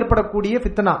பிறகு ஏற்படக்கூடிய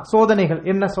ஃபித்னா சோதனைகள்.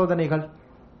 என்ன சோதனைகள்?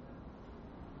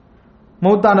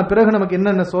 மௌத்தான பிறகு நமக்கு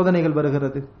என்னென்ன சோதனைகள்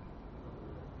வருகிறது?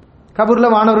 கபூர்ல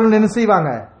மாணவர்கள் என்ன செய்வாங்க?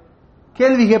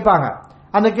 கேள்வி கேட்பாங்க.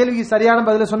 அந்த கேள்விக்கு சரியான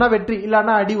பதில சொன்னா வெற்றி,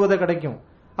 இல்லன்னா அடி உத கிடைக்கும்.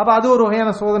 அப்ப அது ஒரு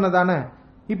வகையான சோதனை தானே.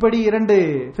 இப்படி 2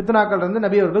 ஃபித்னாக்கள் இருந்து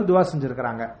நபி அவர்கள் துவா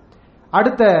செஞ்சிருக்கிறாங்க.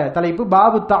 அடுத்த தலைப்பு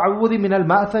பாபு தஅவுதி மினல்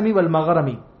மஅஸமி வல்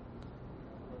மகரமி,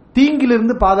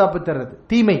 தீங்கிலிருந்து பாதுகாப்பு தர்றது,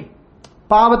 தீமை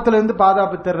பாவத்திலிருந்து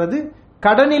பாதுகாப்பு தர்றது,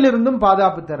 கடனிலிருந்தும்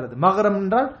பாதுகாப்பு தர்றது. மகரம்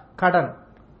என்றால் கடன்,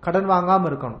 கடன் வாங்காம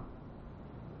இருக்கணும்.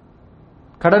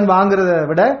 கடன் வாங்குறத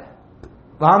விட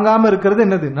வாங்காம இருக்கிறது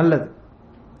என்னது நல்லது.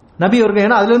 நபி அவர்கள்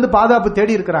ஏன்னா அதுல இருந்து பாதுகாப்பு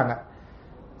தேடி இருக்கிறாங்க.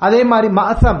 அதே மாதிரி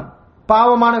மஅஸம்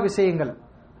பாவமான விஷயங்கள்,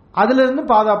 அதுல இருந்து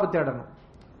பாதுகாப்பு தேடணும்.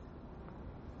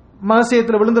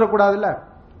 மகசியத்தில் விழுந்துடக்கூடாதுல்ல.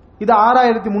 இது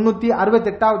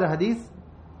 6368வது ஹதீஸ்.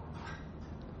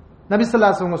 நபி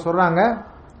ஸல்லல்லாஹு அலைஹி வஸல்லம் சொல்றாங்க,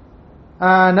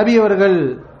 நபி அவர்கள்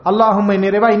அல்லாஹும்ம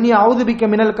நிறைவா இன்னி அஊது பிக்க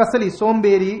மினல் கஸலி,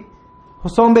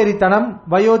 சோம்பேறித்தனம்,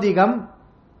 வயோதிகம்,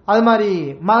 அது மாதிரி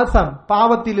மஅஸம்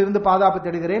பாவத்தில் இருந்து பாதுகாப்பு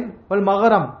தேடுகிறேன், வல்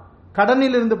மகரம்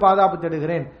கடனில் இருந்து பாதுகாப்பு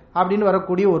தேடுகிறேன் அப்படின்னு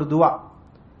வரக்கூடிய ஒரு துவா.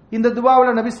 இந்த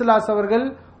துவாவில் நபி ஸல்லல்லாஹு அலைஹி அவர்கள்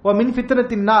மின்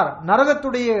ஃபித்னத்தின் நார்,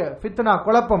 நரகத்துடைய ஃபித்னா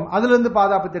குழப்பம், அதிலிருந்து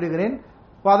பாதுகாப்பு தேடுகிறேன்,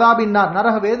 வதாபின் நார்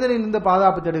நரக வேதனையிலிருந்து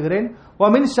பாதுகாப்பு தேடுகிறேன்,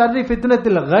 மின் ஷர்ரி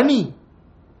ஃபித்னத்தில் கனி,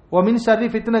 மின் ஷர்ரி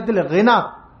ஃபித்னத்தில் கினா,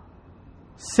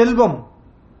 செல்வம்,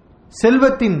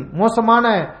 செல்வத்தின் மோசமான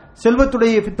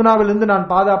செல்வத்துடைய ஃபித்னாவிலிருந்து நான்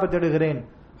பாதுகாப்பு தேடுகிறேன்.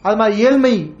 அது மாதிரி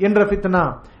ஏழ்மை என்ற ஃபித்னா.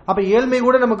 அப்ப ஏழ்மை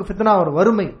கூட நமக்கு ஃபித்னா வரும்.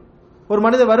 வறுமை, ஒரு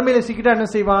மனித வறுமையில சிக்கிட்டா என்ன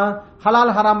செய்வான்?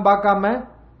 ஹலால் ஹராம் பார்க்காம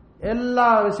எல்லா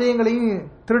விஷயங்களையும்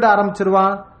திருட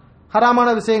ஆரம்பிச்சிருவான். ஹராமான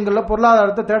விஷயங்கள்ல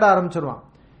பொருளாதாரத்தை தேட ஆரம்பிச்சிருவான்.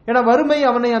 ஏன்னா வறுமை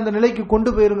அவனை அந்த நிலைக்கு கொண்டு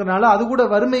போயிருங்கனால அது கூட,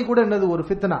 வறுமை கூட என்னது? ஒரு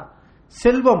ஃபித்னா.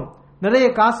 செல்வம், நிறைய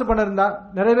காசு பணம் இருந்தா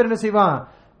நிறைய பேர் என்ன செய்வான்?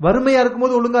 வறுமையா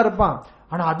இருக்கும்போது ஒழுங்கா இருப்பான்.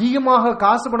 ஆனா அதிகமாக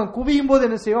காசு பணம் குவியும் போது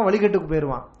என்ன செய்வான்? வழிகட்டுக்கு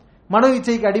போயிருவான். மன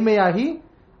இச்சைக்கு அடிமையாகி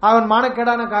அவன்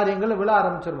மானக்கேடான காரியங்களை விழ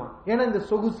ஆரம்பிச்சிருவான். ஏன்னா இந்த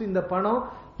சொகுசு, இந்த பணம்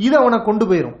இதை அவனை கொண்டு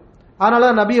போயிரும். அதனால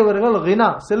நபி அவர்கள் கினா,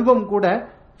 செல்வம் கூட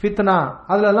ஃபித்னா,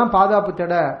 அதுல எல்லாம் பாதுகாப்பு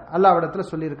தேட அல்லாஹ்விடத்துல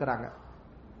சொல்லி இருக்கிறாங்க.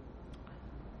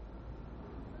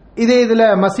 இதே இதுல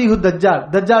மசீஹு தஜ்ஜால்,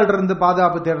 தஜ்ஜால் இருந்து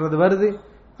பாதுகாப்பு தேடுறது வருது.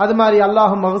 அது மாதிரி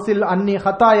அல்லாஹு மகசில் அன்னி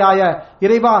ஹத்தாயாய,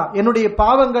 இறைவா என்னுடைய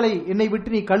பாவங்களை என்னை விட்டு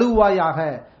நீ கழுவுவாயாக,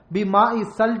 பி மாஇ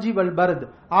சல்ஜி வல் பர்த்,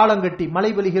 ஆலங்கட்டி,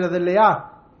 மழை பொழிகிறது இல்லையா,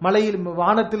 மலையில்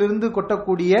வானத்திலிருந்து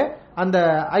கொட்டக்கூடிய அந்த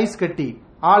ஐஸ் கட்டி,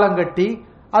 ஆலங்கட்டி,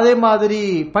 அதே மாதிரி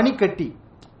பனிக்கட்டி,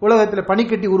 உலகத்தில்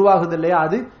பனிக்கட்டி உருவாகுது இல்லையா,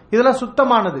 அது இதெல்லாம்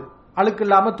சுத்தமானது, அழுக்கு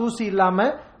இல்லாம தூசி இல்லாம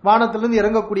வானத்திலிருந்து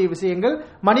இறங்கக்கூடிய விஷயங்கள்,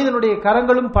 மனிதனுடைய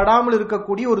கரங்களும் படாமல்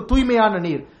இருக்கக்கூடிய ஒரு தூய்மையான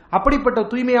நீர். அப்படிப்பட்ட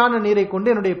தூய்மையான நீரை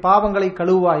கொண்டு என்னுடைய பாவங்களை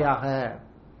கழுவுவாயாக.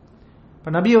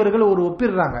 இப்ப நபி அவர்கள் ஒரு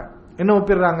ஒப்பிடுறாங்க, என்ன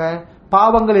ஒப்பிடுறாங்க?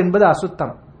 பாவங்கள் என்பது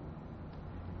அசுத்தம்.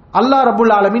 அல்லாஹ்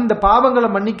ரப்புல் ஆலமீன் இந்த பாவங்களை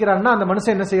மன்னிக்கிறான்னா அந்த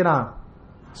மனுஷன் என்ன செய்யறான்?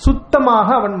 சுத்தமாக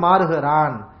அவன்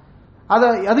மாறுகிறான்.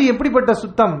 அது எப்படிப்பட்ட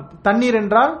சுத்தம்? தண்ணீர்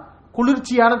என்றால்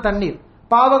குளிர்ச்சியான தண்ணீர்.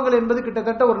 பாவங்கள் என்பது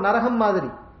கிட்டத்தட்ட ஒரு நரகம் மாதிரி,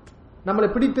 நம்மளை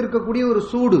பிடித்திருக்கக்கூடிய ஒரு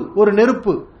சூடு, ஒரு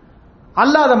நெருப்பு.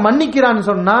 அல்லாஹ் அதை மன்னிக்கிறான்னு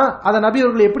சொன்னா அதை நபி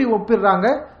அவர்கள் எப்படி ஒப்பிடுறாங்க?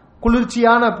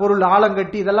 குளிர்ச்சியான பொருள்,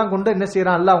 ஆலங்கட்டி இதெல்லாம் கொண்டு என்ன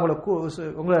செய்யறான்? அல்லாஹ்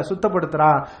உங்களை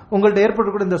சுத்தப்படுத்துறான். உங்கள்ட்ட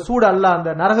ஏற்படக்கூடிய இந்த சூடு அல்லாஹ், அந்த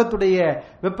நரகத்துடைய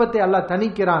வெப்பத்தை அல்லாஹ்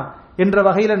தணிக்கிறான் என்ற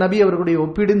வகையில நபி அவர்களுடைய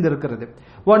ஒப்பீடு இருக்கிறது.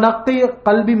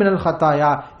 கல்வி மினல்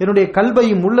ஹத்தாயா, என்னுடைய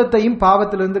கல்பையும் உள்ளத்தையும்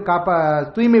பாவத்திலிருந்து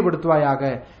தூய்மைப்படுத்துவாயாக.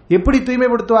 எப்படி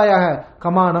தூய்மைப்படுத்துவாயாக?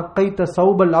 கமா நக்கைத்த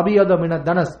சௌபல் அபியத மின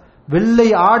தனஸ், வெள்ளை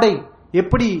ஆடை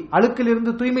எப்படி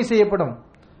அழுக்கிலிருந்து தூய்மை செய்யப்படும்?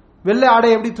 வெள்ளை ஆடை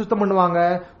எப்படி சுத்தம் பண்ணுவாங்க?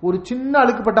 ஒரு சின்ன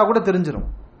அழுக்குப்பட்டா கூட தெரிஞ்சிடும்.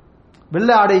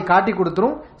 வெள்ளை ஆடையை காட்டி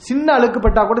கொடுத்துரும், சின்ன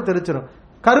அழுக்குப்பட்டா கூட தெரிஞ்சிடும்.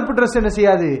 கருப்பு ட்ரெஸ் என்ன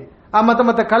செய்யாது,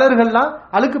 மற்ற கலர்கள்லாம்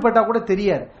அழுக்குப்பட்டா கூட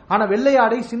தெரியாது. ஆனா வெள்ளை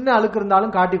ஆடை சின்ன அழுக்கு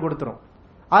இருந்தாலும் காட்டி கொடுத்துரும்.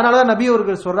 அதனாலதான் நபி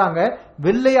அவர்கள் சொல்றாங்க,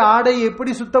 வெள்ளை ஆடை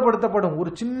எப்படி சுத்தப்படுத்தப்படும்? ஒரு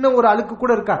சின்ன ஒரு அழுக்கு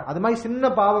கூட இருக்கா, அது மாதிரி சின்ன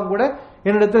பாவம் கூட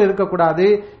என்னிடத்தில் இருக்கக்கூடாது.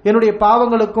 என்னுடைய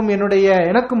பாவங்களுக்கும்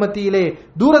எனக்கும் மத்தியிலே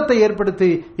தூரத்தை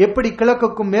ஏற்படுத்தி, எப்படி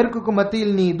கிழக்குக்கும் மேற்குக்கும்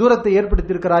மத்தியில் நீ தூரத்தை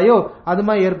ஏற்படுத்தி இருக்கிறாயோ அது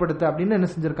மாதிரி ஏற்படுத்து அப்படின்னு என்ன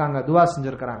செஞ்சிருக்காங்க? துவா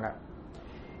செஞ்சிருக்கிறாங்க.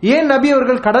 ஏன் நபி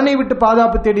அவர்கள் கடனை விட்டு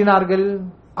பாதுகாப்பு தேடினார்கள்?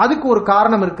 அதுக்கு ஒரு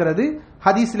காரணம் இருக்கிறது,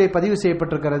 ஹதீஸிலே பதிவு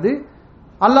செய்யப்பட்டிருக்கிறது.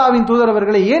 அல்லாஹ்வின் தூதர்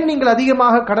அவர்களை, ஏன் நீங்கள்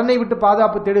அதிகமாக கடனை விட்டு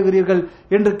பாதுகாப்பு தேடுகிறீர்கள்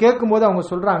என்று கேட்கும் போது அவங்க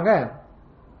சொல்றாங்க,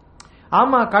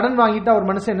 ஆமா, கடன் வாங்கிட்டா ஒரு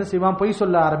மனுஷன் என்ன செய்வான்? பொய்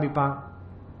சொல்ல ஆரம்பிப்பான்.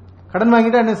 கடன்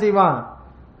வாங்கிட்டா என்ன செய்வான்?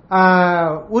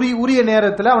 உரிய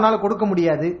நேரத்தில் அவனால கொடுக்க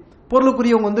முடியாது.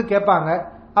 பொருளுக்குரியவங்க வந்து கேட்பாங்க,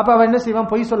 அப்ப அவன் என்ன செய்வான்?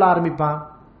 பொய் சொல்ல ஆரம்பிப்பான்,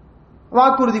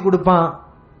 வாக்குறுதி கொடுப்பான்,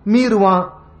 மீறுவான்.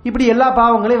 இப்படி எல்லா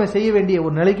பாவங்களையும் இவன் செய்ய வேண்டிய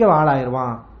ஒரு நிலைக்கு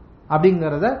ஆளாயிருவான்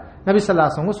அப்படிங்கறத நபி ஸல்லல்லாஹு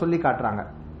அலைஹி வஸல்லம் சொல்லி காட்டுறாங்க.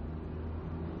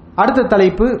 அடுத்த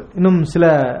தலைப்பு இன்னும் சில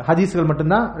ஹதீஸ்கள்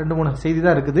மட்டும்தான், 2-3 செய்தி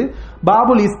தான் இருக்குது.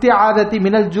 பாபுல் இஸ்திஆததி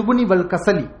மினல் ஜுப்னி வல்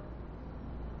கஸலி,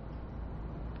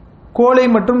 கோழை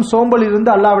மற்றும் சோம்பல் இருந்து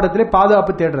அல்லாஹ்விடத்திலே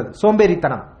பாதுகாப்பு தேடுறது.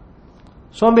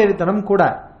 சோம்பேறித்தனம் கூட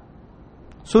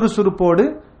சுறுசுறுப்போடு,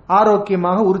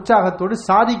 ஆரோக்கியமாக, உற்சாகத்தோடு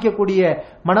சாதிக்கக்கூடிய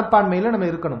மனப்பான்மையில நம்ம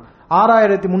இருக்கணும்.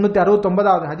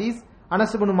 6369வது ஹதீஸ்,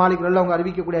 அனஸ் இப்னு மாலிக் ரலியல்லாஹு அன்ஹு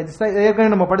அறிவிக்கக்கூடிய ஹதீஸ். ஏற்கனவே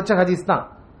நம்ம படிச்ச ஹதீஸ் தான்,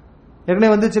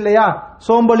 ஏற்கனவே வந்துச்சு இல்லையா?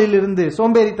 சோம்பலில் இருந்து,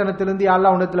 சோம்பேறித்தனத்திலிருந்து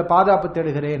அல்லாஹ் உன்னத்துல பாதுகாப்பு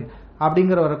தேடுகிறேன்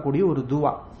அப்படிங்கிற வரக்கூடிய ஒரு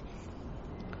துவா.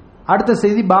 அடுத்த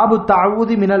செய்தி, பாபு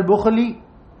தஅவூதி மினல் புஹ்லி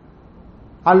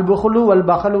அல் புஹ்லு வல்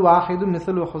பஹலு வாஹிது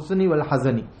மிஸ்லு ஹுஸ்னி வல்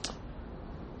ஹஸனி,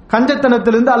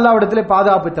 கஞ்சத்தனத்திலிருந்து அல்லாஹ்விடத்திலே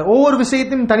பாதுகாப்பு தேட. ஒவ்வொரு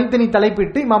விஷயத்தையும் தனித்தனி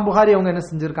தலைப்பிட்டு இமாம் புகாரி அவங்க என்ன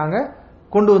செஞ்சிருக்காங்க?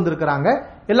 கொண்டு வந்திருக்கிறாங்க.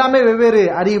 எல்லாமே வெவ்வேறு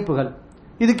அறிவிப்புகள்.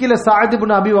 இது கீழே சஅத்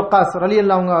இப்னு அபி வக்காஸ்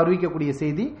ரலியல்லாஹு அன்ஹு அறிவிக்கக்கூடிய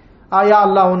செய்தி, யா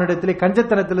அல்லாஹ் உன்னிடத்திலே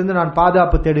கஞ்சத்தனத்திலிருந்து நான்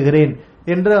பாதுகாப்பு தேடுகிறேன்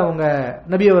என்று அவங்க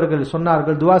நபி அவர்கள்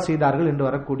சொன்னார்கள், துவா செய்தார்கள் என்று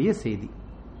வரக்கூடிய செய்தி.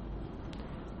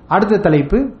 அடுத்த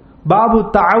தலைப்பு, பாபு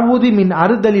தஅவூதி மின்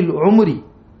அர்தலில் உம்ரி,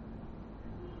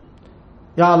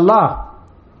 யா அல்லாஹ்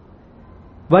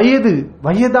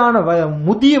வயதான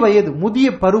முதிய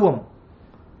பருவம்,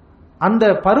 அந்த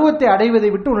பருவத்தை அடைவதை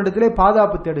விட்டு உன்னிடத்திலே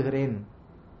பாதுகாப்பு தேடுகிறேன்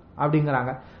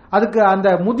அப்படிங்கிறாங்க. அதுக்கு அந்த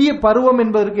முதிய பருவம்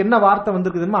என்பதற்கு என்ன வார்த்தை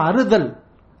வந்திருக்குதுன்னா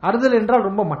அறுதல் என்றால்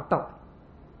ரொம்ப மட்டம்,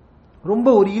 ரொம்ப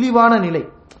ஒரு இழிவான நிலை.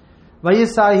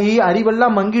 வயசாகி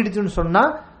அறிவெல்லாம் மங்கிடுச்சுன்னு சொன்னா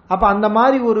அப்ப அந்த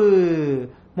மாதிரி ஒரு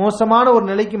மோசமான ஒரு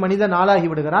நிலைக்கு மனிதன் ஆளாகி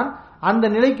விடுகிறான். அந்த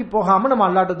நிலைக்கு போகாம நம்ம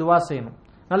அல்லாஹ்ட்ட துவா செய்யணும்.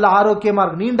 நல்ல ஆரோக்கியமா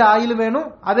இருக்கும், நீண்ட ஆயுள் வேணும்,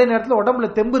 அதே நேரத்தில் உடம்புல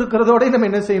தெம்பு இருக்கிறதோட நம்ம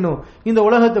என்ன செய்யணும்? இந்த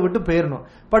உலகத்தை விட்டு போயிடணும்.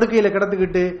 படுக்கையில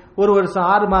கிடத்துக்கிட்டு 1 வருஷம்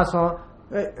 6 மாசம்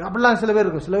அப்படிலாம் சில பேர்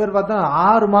இருக்கும். சில பேர் பார்த்தா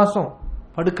 6 மாசம்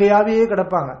படுக்கையாவே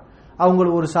கிடப்பாங்க.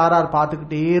 அவங்களுக்கு ஒரு சாரார்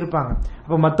பார்த்துக்கிட்டே இருப்பாங்க.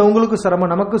 அப்ப மற்றவங்களுக்கு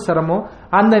சிரமம், நமக்கு சிரமம்.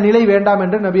 அந்த நிலை வேண்டாம்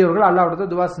என்று நபி அவர்கள்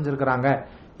அல்லாஹ்விடத்தில் துவா செஞ்சிருக்கிறாங்க.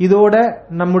 இதோட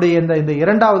நம்முடைய இந்த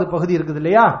 2வது பகுதி இருக்குது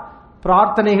இல்லையா,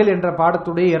 பிரார்த்தனைகள் என்ற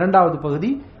பாடத்துடைய 2வது பகுதி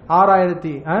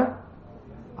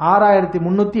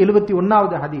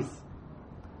 6371வது ஹதீஸ்,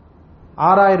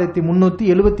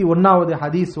 6371வது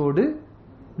ஹதீஸோடு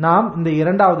நாம் இந்த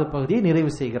 2வது பகுதியை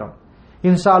நிறைவு செய்கிறோம்.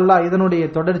 இன்ஷா அல்லாஹ் இதனுடைய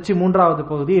தொடர்ச்சி 3வது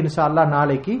பகுதி இன்ஷா அல்லாஹ்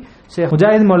நாளைக்கு ஷேக்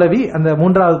முஜாஹித் மௌலவி அந்த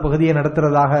 3வது பகுதியை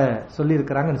நடத்துறதாக சொல்லி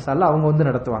இருக்கிறாங்க. இன்ஷா அல்லாஹ் அவங்க வந்து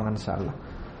நடத்துவாங்க இன்ஷா அல்லாஹ்.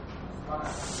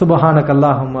 சுப்ஹானக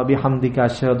அல்லாஹும்ம பிஹம்திக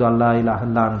அஷ்ஹது அல்லா இலாஹா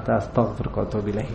இல்லா அன்த அஸ்தக்ஃபிருக வ அத்தூபு இலைக்.